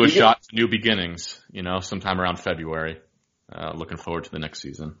he'll do a shot to new beginnings, sometime around February. Looking forward to the next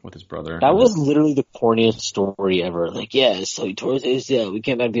season with his brother. That was literally the corniest story ever. Like, yeah, so he tore his ACL. We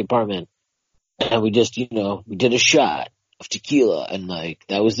came back to the apartment, and we just, we did a shot of tequila, and like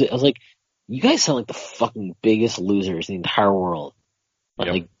that was it. I was like, you guys sound like the fucking biggest losers in the entire world.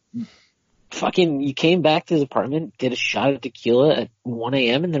 Like, fucking, you came back to his apartment, did a shot of tequila at 1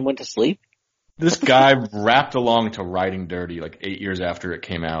 a.m. and then went to sleep? This guy rapped along to Riding Dirty like 8 years after it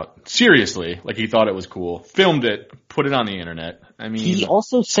came out. Seriously, like he thought it was cool. Filmed it, put it on the internet. I mean, He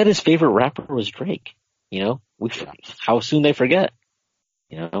also said his favorite rapper was Drake. How soon they forget?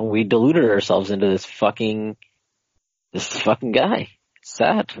 We deluded ourselves into this fucking guy.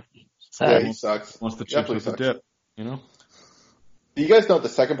 Sad. Yeah, he sucks. wants the chips Definitely with the sucks. dip, Do you guys know the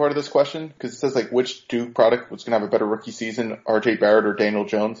second part of this question? Because it says like which Duke product was going to have a better rookie season, R.J. Barrett or Daniel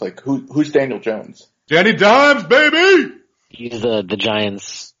Jones? Like who's Daniel Jones? Danny Dimes, baby! He's the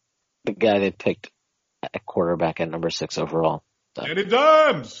Giants, the guy they picked at quarterback at number 6 overall. So, Danny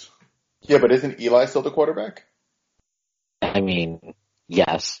Dimes! Yeah, but isn't Eli still the quarterback? I mean,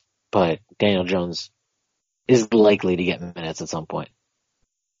 yes, but Daniel Jones is likely to get minutes at some point.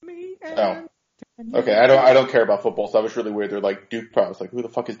 Oh. Okay, I don't care about football, so that was really weird. They're like Duke Pro. I was like, who the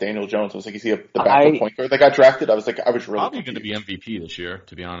fuck is Daniel Jones? I was like, is he the backup point guard that got drafted? I was really Probably going to confused. be MVP this year,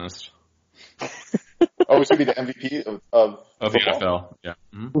 to be honest. Oh, he's gonna be the MVP of the football? NFL, yeah.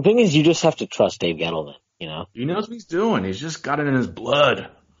 Mm-hmm. The thing is, you just have to trust Dave Gettleman, He knows what he's doing. He's just got it in his blood.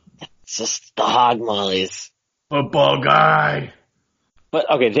 It's just the hog mollies. Football guy. But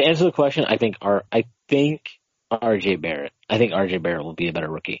okay, to answer the question, I think RJ Barrett will be a better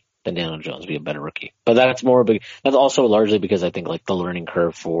rookie than Daniel Jones, be a better rookie. But that's also largely because I think like the learning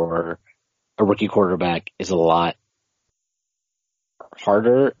curve for a rookie quarterback is a lot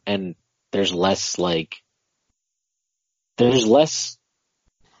harder, and there's less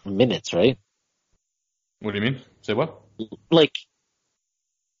minutes, right? What do you mean? Say what? Like,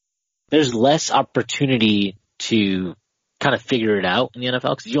 there's less opportunity to kind of figure it out in the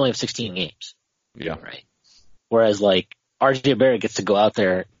NFL because you only have 16 games. Yeah. Right. Whereas like RJ Barrett gets to go out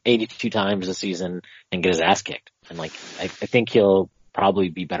there 82 times a season and get his ass kicked. And like, I think he'll probably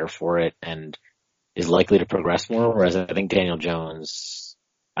be better for it and is likely to progress more. Whereas I think Daniel Jones,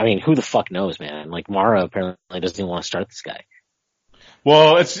 I mean, who the fuck knows, man? Like Mara apparently doesn't even want to start this guy.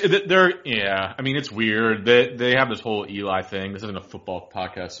 Well, it's weird. They have this whole Eli thing. This isn't a football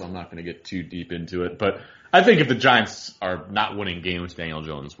podcast, so I'm not going to get too deep into it. But I think if the Giants are not winning games, Daniel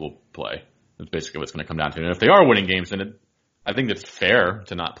Jones will play. That's basically what's going to come down to. And if they are winning games, then I think it's fair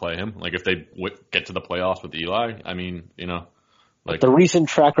to not play him. Like if they get to the playoffs with Eli, I mean, like The recent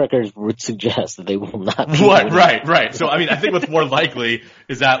track record would suggest that they will not be winning. Right. So I mean, I think what's more likely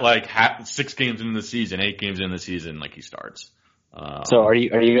is that like 6 games into the season, 8 games into the season, like he starts. So are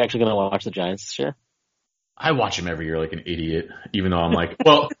you actually going to watch the Giants this year? I watch him every year like an idiot, even though I'm like,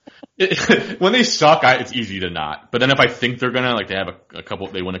 well, when they suck, it's easy to not. But then if I think they're gonna, like, they have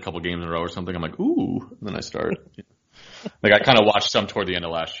they win a couple games in a row or something, I'm like, ooh, and then I start. Like I kind of watched some toward the end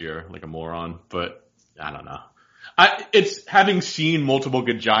of last year, like a moron, but I don't know. It's having seen multiple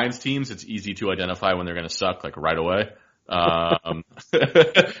good Giants teams, it's easy to identify when they're gonna suck, like right away. I'm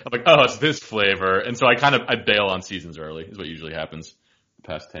like, oh, it's this flavor. And so I bail on seasons early is what usually happens the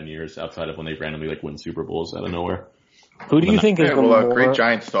past 10 years outside of when they randomly like win Super Bowls out of nowhere. Who do you think is the more... great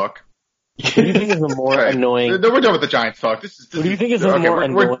Giants talk. Who do you think is the more annoying... No, we're done with the Giants talk. Who do you think is the more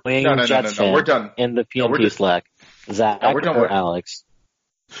annoying Jets fan we're done. in the PNP Slack? Zach or Alex?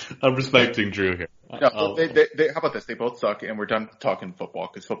 I'm respecting Drew here. No, how about this? They both suck, and we're done talking football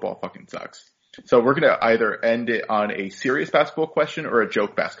because football fucking sucks. So we're going to either end it on a serious basketball question or a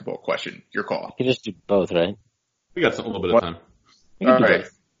joke basketball question. Your call. You can just do both, right? We got a little bit of time. All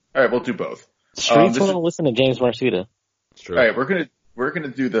right, we'll do both. Streets want to listen to James Marcita. That's true. All right, we're gonna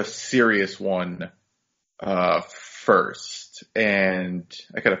do the serious one first, and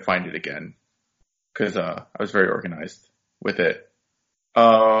I gotta find it again because I was very organized with it.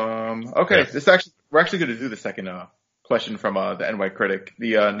 Okay, we're actually gonna do the second question from the NY Critic.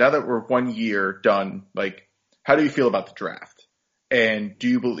 Now that we're 1 year done, like, how do you feel about the draft? And do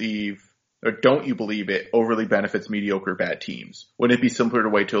you believe or don't you believe it overly benefits mediocre bad teams? Wouldn't it be simpler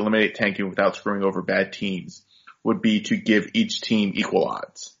way to eliminate tanking without screwing over bad teams would be to give each team equal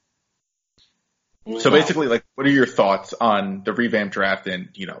odds? So basically, like, what are your thoughts on the revamped draft and,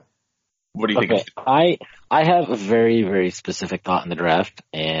 what do you think? I have a very, very specific thought in the draft,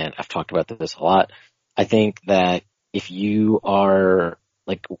 and I've talked about this a lot. I think that if you are,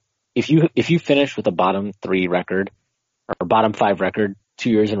 like, if you finish with a bottom 3 record or bottom 5 record 2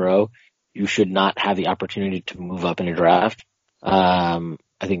 years in a row, you should not have the opportunity to move up in a draft.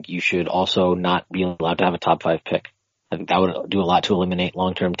 I think you should also not be allowed to have a top 5 pick. I think that would do a lot to eliminate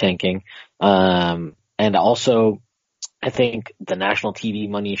long-term tanking. And also, I think the national TV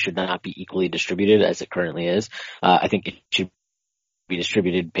money should not be equally distributed as it currently is. I think it should be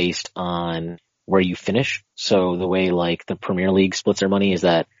distributed based on where you finish. So the way, like, the Premier League splits their money is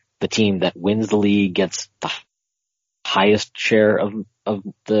that the team that wins the league gets the highest share of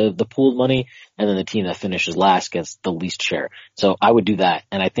the pooled money, and then the team that finishes last gets the least share. So I would do that,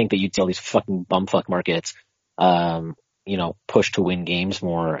 and I think that you'd see all these fucking bumfuck markets, push to win games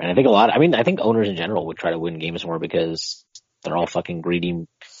more. And I think I think owners in general would try to win games more because they're all fucking greedy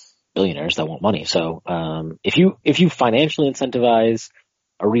billionaires that want money. So if you financially incentivize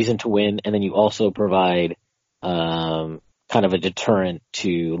a reason to win, and then you also provide kind of a deterrent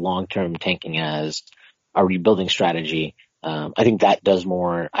to long-term tanking as a rebuilding strategy, I think that does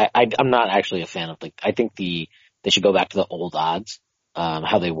more. I'm not actually a fan of, like, I think they should go back to the old odds,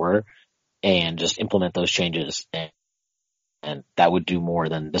 how they were, and just implement those changes. And that would do more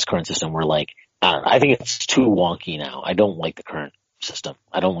than this current system where, like, I don't know, I think it's too wonky now. I don't like the current system.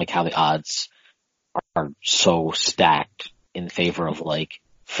 I don't like how the odds are so stacked in favor of, like,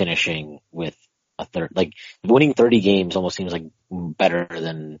 finishing with a third. Like, winning 30 games almost seems like better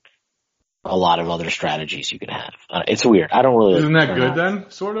than a lot of other strategies you could have. It's weird. I don't really. Isn't that good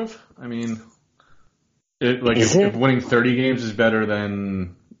then? Sort of. I mean, if winning 30 games is better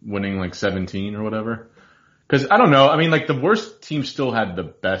than winning like 17 or whatever. Because I don't know. I mean, like, the worst team still had the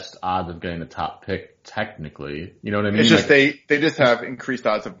best odds of getting the top pick. Technically, you know what I mean? It's just they just have increased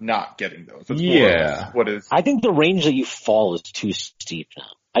odds of not getting those. That's what is. I think the range that you fall is too steep now.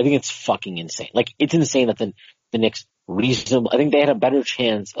 I think it's fucking insane. Like, it's insane that the Knicks reasonable. I think they had a better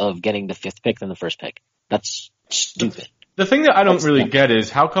chance of getting the 5th pick than the 1st pick. That's stupid. The thing that I don't really get is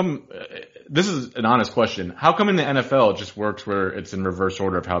how come, this is an honest question, how come in the NFL it just works where it's in reverse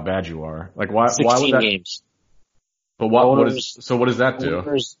order of how bad you are? Like, why would that? Games. But what does that do?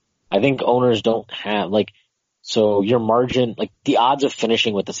 I think owners don't have, like, so your margin, like, the odds of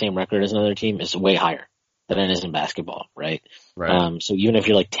finishing with the same record as another team is way higher than it is in basketball, right? Right. So even if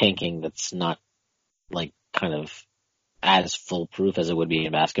you're, like, tanking, that's not, like, kind of as foolproof as it would be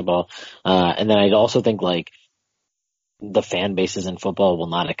in basketball. And then I'd also think, like, the fan bases in football will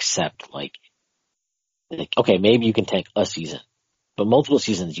not accept, like, okay, maybe you can tank a season, but multiple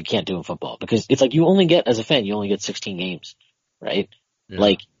seasons you can't do in football because it's like you only get, as a fan, you only get 16 games, right? Yeah.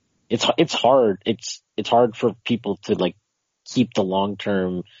 Like, it's hard. It's hard for people to, like, keep the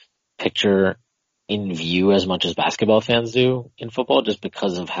long-term picture in view as much as basketball fans do in football, just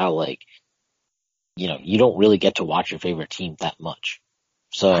because of how, like, you don't really get to watch your favorite team that much.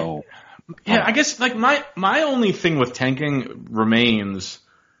 So, yeah, I guess, like, my only thing with tanking remains,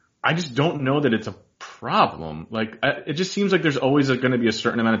 I just don't know that it's a problem. Like, it just seems like there's always going to be a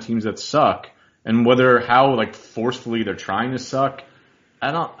certain amount of teams that suck, and how, like, forcefully they're trying to suck,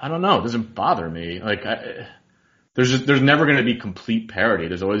 I don't know. It doesn't bother me. Like, there's never going to be complete parity.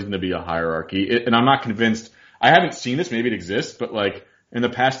 There's always going to be a hierarchy, and I'm not convinced. I haven't seen this. Maybe it exists, but, like, in the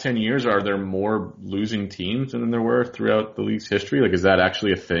past 10 years, are there more losing teams than there were throughout the league's history? Like, is that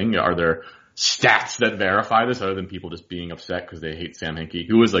actually a thing? Are there stats that verify this other than people just being upset because they hate Sam Hinkie,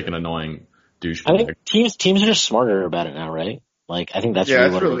 who is like an annoying douchebag. I think teams are just smarter about it now, right? Like, I think that's Yeah,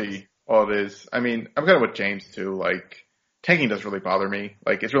 really that's what it is. really all it is. I mean, I'm kind of with James too. Like, tanking doesn't really bother me.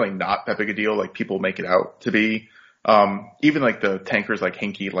 Like, it's really not that big a deal. Like, people make it out to be. Even like the tankers like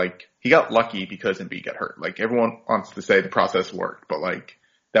Hinkie, like, he got lucky because Embiid got hurt. Like, everyone wants to say the process worked, but like,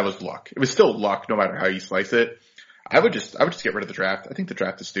 that was luck. It was still luck no matter how you slice it. I would just get rid of the draft. I think the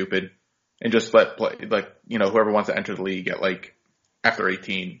draft is stupid. And just let play, like, you know, whoever wants to enter the league at like, after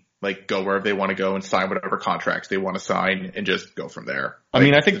 18, like, go wherever they want to go and sign whatever contracts they want to sign and just go from there. Like, I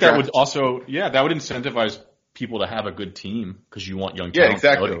mean, I think that draft- would also, that would incentivize people to have a good team because you want young talent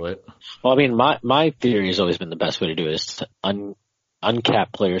exactly. to go to it. Well, I mean, my theory has always been the best way to do it is to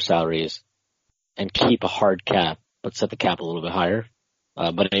uncap player salaries and keep a hard cap, but set the cap a little bit higher.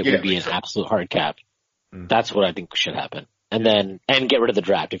 But it would be an absolute hard cap. That's what I think should happen. And get rid of the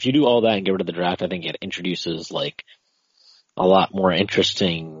draft. If you do all that and get rid of the draft, I think it introduces like a lot more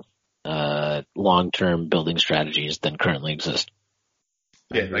interesting, long-term building strategies than currently exist.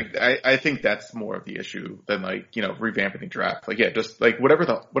 Yeah, like, I think that's more of the issue than like, you know, revamping the draft. Like, yeah, just like whatever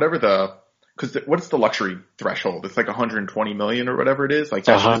the, cause what's the luxury threshold? It's like 120 million or whatever it is. Like,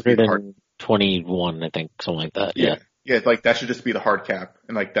 that should just be the hard, 121, I think, something like that. Yeah. Yeah, it's like that should just be the hard cap.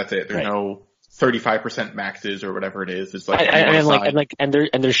 And like, that's it. There's no 35% maxes or whatever it is. It's like, and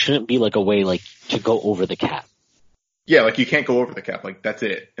there shouldn't be like a way like to go over the cap. Yeah, like you can't go over the cap. Like that's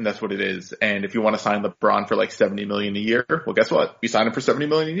it. And that's what it is. And if you want to sign LeBron for like 70 million a year, well, guess what? You sign him for 70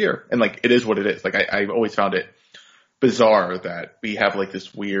 million a year. And like, it is what it is. Like I've always found it bizarre that we have like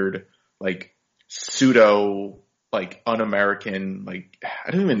this weird, like pseudo, like un-American, like,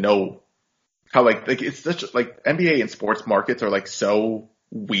 I don't even know how like it's such like NBA and sports markets are like so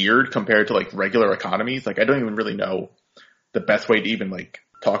weird compared to like regular economies. Like I don't even really know the best way to even like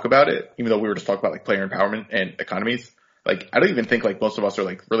talk about it, even though we were just talking about like player empowerment and economies. Like I don't even think like most of us are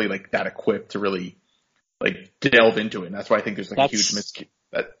like really like that equipped to really like delve into it. And that's why I think there's like a huge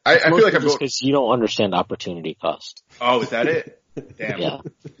I feel like I'm going because you don't understand opportunity cost. Oh, is that it? Damn. Yeah.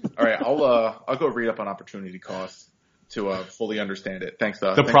 All right, I'll go read up on opportunity cost to fully understand it. Thanks.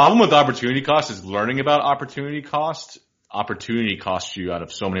 The problem with opportunity cost is learning about opportunity cost. Opportunity costs you out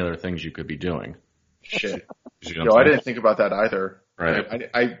of so many other things you could be doing. Shit. You know I didn't think about that either. Right.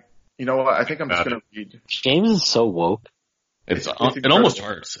 I you know what? I think I'm just gonna read. James is so woke. It almost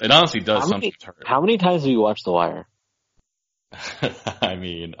hurts. It honestly does sometimes hurt. How many times have you watched The Wire? I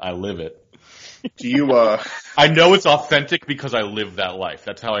mean, I live it. Do you I know it's authentic because I live that life.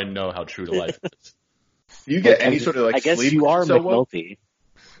 That's how I know how true to life is. Do you get any sort of like I guess sleep? you are so McNulty.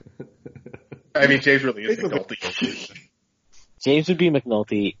 I mean, James really is McNulty. James would be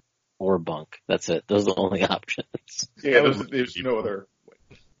McNulty or Bunk. That's it. Those are the only options. Yeah, there's no other way.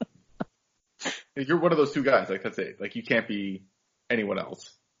 You're one of those two guys. Like that's it. Like you can't be anyone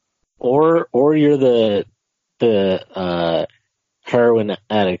else. Or you're the heroin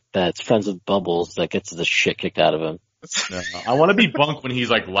addict that's friends with Bubbles that gets the shit kicked out of him. No, I want to be Bunk when he's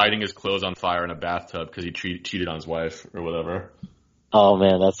like lighting his clothes on fire in a bathtub because he cheated on his wife or whatever. Oh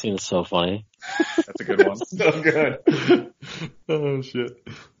man, that seems so funny. That's a good one. So good. Oh shit.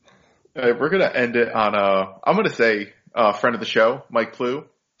 All right, we're gonna end it on I'm gonna say friend of the show, Mike Plew.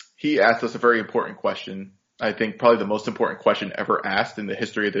 He asked us a very important question. I think probably the most important question ever asked in the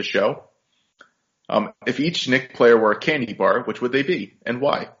history of this show. If each Knick player were a candy bar, which would they be and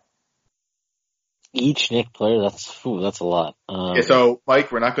why? Each Knick player, that's a lot. Yeah, so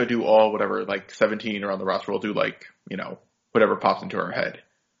Mike, we're not going to do all whatever, like 17 are on the roster. We'll do like, you know, whatever pops into our head.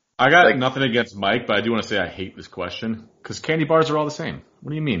 I got nothing against Mike, but I do want to say I hate this question because candy bars are all the same. What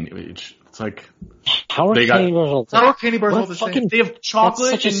do you mean? It's like how are candy bars all the same? How are candy bars all the same? They have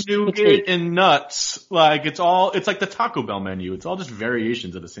chocolate and nougat and nuts. Like it's like the Taco Bell menu. It's all just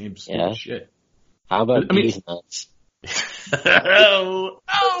variations of the same stupid shit. How about these nuts? Oh.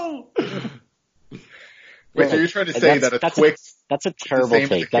 Wait, so you're trying to say that a Twix... That's a terrible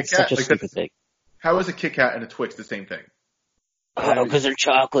take. That's such a stupid take. How is a Kit Kat and a Twix the same thing? Oh, because they're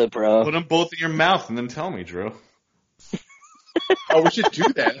chocolate, bro. Put them both in your mouth and then tell me, Drew. Oh, we should do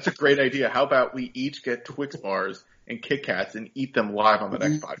that. That's a great idea. How about we each get Twix bars and Kit Kats and eat them live on the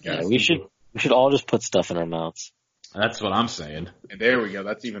next podcast? Yeah, we should all just put stuff in our mouths. That's what I'm saying. And there we go.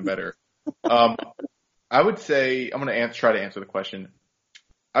 That's even better. I would say, I'm going to try to answer the question.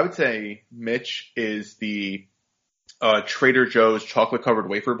 I would say Mitch is the Trader Joe's chocolate covered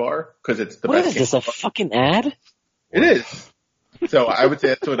wafer bar because it's the best. What is this, a fucking ad? It is. So I would say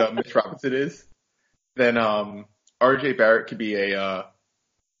that's what Mitch Robinson is. Then RJ Barrett could be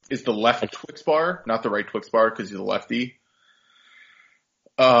is the left Twix bar, not the right Twix bar because he's a lefty.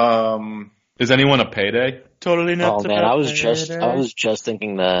 Then Is anyone a Payday? Totally nuts. Oh man, I was just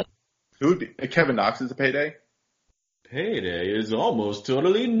thinking that. Kevin Knox is a Payday? Payday is almost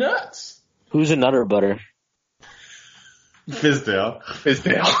totally nuts. Who's a Nutter Butter? Fizdale.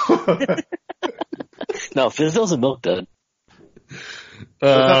 No, Fizdale's a Milk Dud.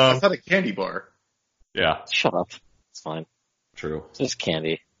 That's not a candy bar. Yeah. Shut up. It's fine. True. Just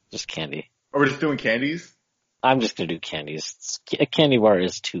candy. Just candy. Or we're just doing candies? I'm just gonna do candies. A candy bar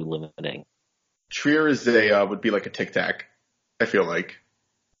is too limiting. Trier is would be like a Tic Tac, I feel like.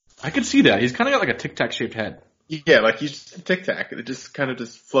 I could see that. He's kind of got like a Tic Tac shaped head. Yeah, like he's just a Tic Tac. It just kind of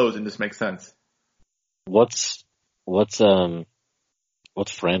just flows and just makes sense. What's Randall?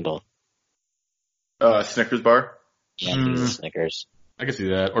 Snickers bar? Yeah, he's a Snickers. I could see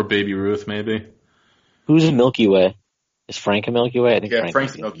that. Or Baby Ruth, maybe. Who's a Milky Way? Is Frank a Milky Way? I think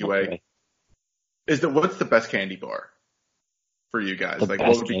Frank's a Milky Way. What's the best candy bar for you guys? The like best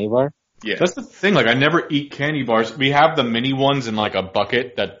what would candy bar? Yeah. That's the thing. Like, I never eat candy bars. We have the mini ones in like a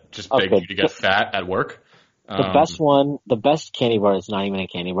bucket that just beg you to get fat at work. The best candy bar is not even a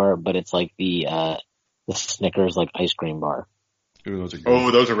candy bar, but it's like the Snickers like ice cream bar. Ooh, those are good. Oh,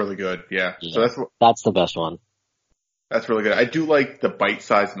 those are really good. Yeah. So that's the best one. That's really good. I do like the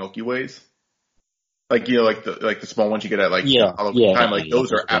bite-sized Milky Ways. Like, you know, like the small ones you get at Halloween time. Like,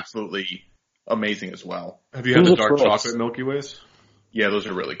 those are absolutely amazing as well. Have you had the dark chocolate Milky Ways? Yeah, those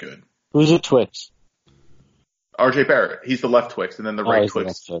are really good. Who's a Twix? RJ Barrett. He's the left Twix, and then the right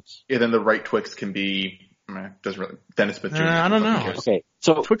Twix. Yeah, then the right Twix can be doesn't really Dennis Smith Jr. I don't know. Okay,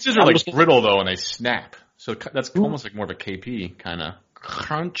 so Twixes are like brittle though, and they snap. So that's almost like more of a KP kind of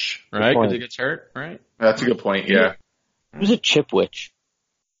crunch, right? Because it gets hurt, right? That's a good point. Yeah. Who's a Chipwich?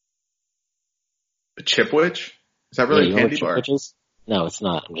 A Chipwich? Is that really a candy bar? Is? No, it's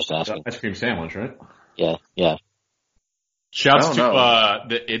not. I'm just asking. Ice cream sandwich, right? Yeah. Shouts to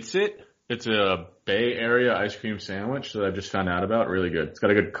the It's It. It's a Bay Area ice cream sandwich that I just found out about. Really good. It's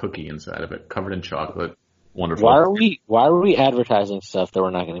got a good cookie inside of it, covered in chocolate. Wonderful. Why are we advertising stuff that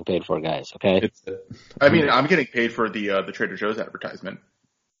we're not getting paid for, guys? Okay. I mean, I'm getting paid for the Trader Joe's advertisement.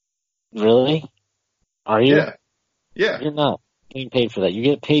 Really? Are you? Yeah. You're not getting paid for that. You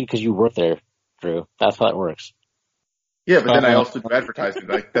get paid because you work there, Drew. That's how it works. Yeah, but then I also do advertising.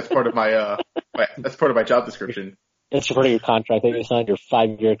 Like that's part of my that's part of my job description. It's part of your contract that you signed. Your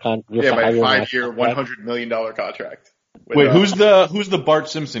 5-year contract. Yeah, my 5-year, $100 million contract. Wait, who's the Bart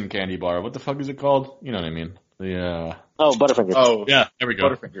Simpson candy bar? What the fuck is it called? You know what I mean? Butterfingers. Oh, yeah, there we go.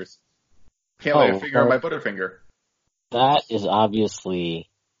 Butterfingers. Can't lay a finger on my Butterfinger. That is obviously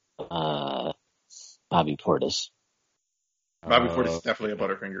Bobby Portis. Bobby Portis is definitely a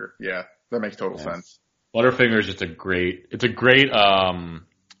Butterfinger. Yeah, that makes total sense. Butterfinger is just a great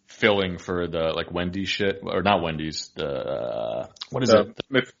filling for the like Wendy's shit, or not Wendy's. What is it?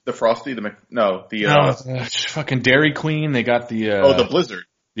 The Frosty. Fucking Dairy Queen. They got the the Blizzard.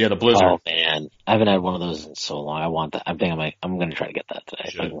 Yeah, the Blizzard. Oh man, I haven't had one of those in so long. I want that. I think I'm going to try to get that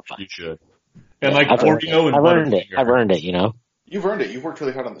today. You should. And like Oreo and Butterfinger. I've earned it. You know. You've earned it. You've worked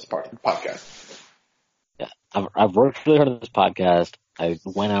really hard on this podcast. Yeah, I've worked really hard on this podcast. I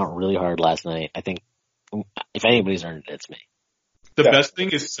went out really hard last night. I think if anybody's earned it, it's me. The best thing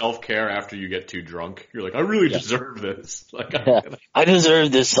is self-care after you get too drunk. You're like, I really deserve this. Like, I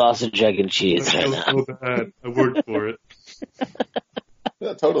deserve this sausage, egg, and cheese right now. So bad. I worked for it.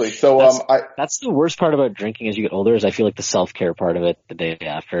 Yeah, totally. So, that's the worst part about drinking as you get older is I feel like the self-care part of it the day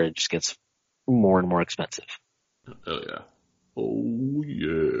after it just gets more and more expensive. Oh yeah. Oh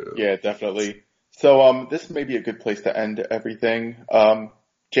yeah. Yeah, definitely. So, this may be a good place to end everything.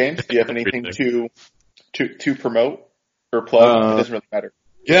 James, do you have anything to promote? Or plug? It doesn't really matter.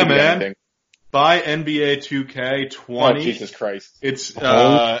 Yeah, man. Buy NBA 2K20. Oh, Jesus Christ. It's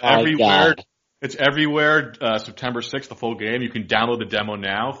everywhere. God. It's everywhere. September 6th, the full game. You can download the demo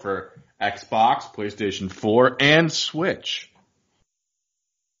now for Xbox, PlayStation 4, and Switch.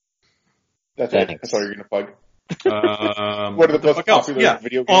 That's it. That's all you're going to plug. What are the most popular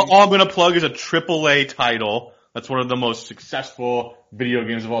video games? All I'm going to plug is a AAA title. That's one of the most successful video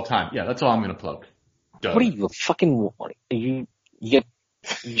games of all time. Yeah, that's all I'm going to plug. Duh. What are you, you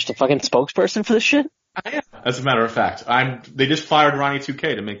just a fucking spokesperson for this shit? I am. As a matter of fact, they just fired Ronnie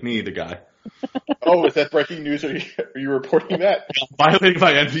 2K to make me the guy. Oh, is that breaking news? Are you reporting that? Violating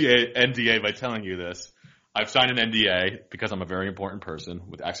my NDA by telling you this. I've signed an NDA because I'm a very important person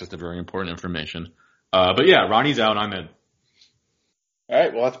with access to very important information. But yeah, Ronnie's out. I'm in. All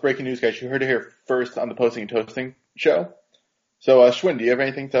right. Well, that's breaking news, guys. You heard it here first on the Posting and Toasting show. So, Schwinn, do you have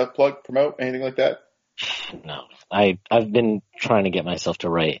anything to plug, promote, anything like that? No, I've been trying to get myself to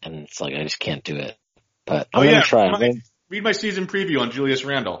write, and it's like I just can't do it. But I'm gonna try. read my season preview on Julius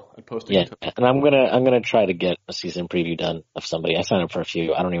Randle. I posted Yeah, and I'm gonna try to get a season preview done of somebody. I signed up for a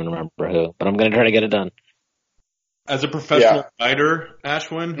few. I don't even remember who, but I'm gonna try to get it done. As a professional writer,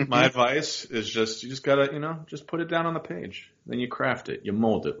 Ashwin, my advice is you just gotta, just put it down on the page. Then you craft it. You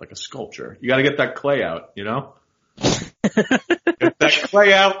mold it like a sculpture. You gotta get that clay out, Get that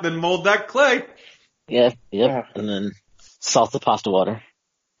clay out, then mold that clay. Yeah, and then salt the pasta water.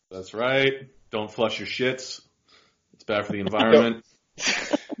 That's right. Don't flush your shits. It's bad for the environment.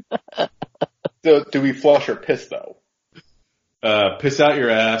 So, do we flush or piss though? Piss out your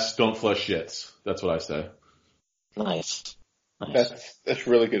ass. Don't flush shits. That's what I say. Nice. That's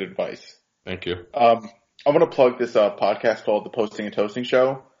really good advice. Thank you. I'm gonna plug this podcast called The Posting and Toasting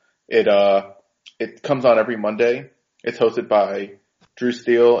Show. It comes on every Monday. It's hosted by Drew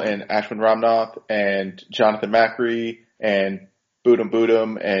Steele and Ashwin Ramnath and Jonathan Macri and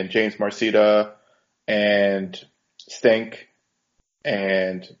Boodum and James Marcita and Stink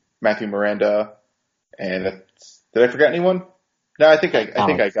and Matthew Miranda and did I forget anyone? No, I think I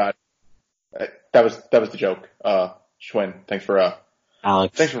got it. That was the joke. Schwinn, thanks for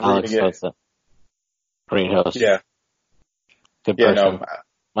Alex. Thanks for reading it. Great host. Yeah. Good person. No,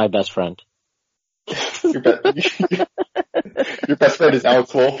 my best friend. Your best friend is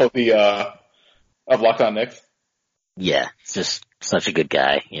Alex Wolf of the of Locked On Knicks. Yeah, just such a good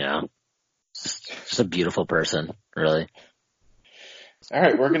guy, Just a beautiful person, really. All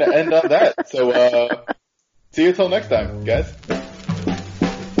right, we're gonna end on that. So see you till next time, guys.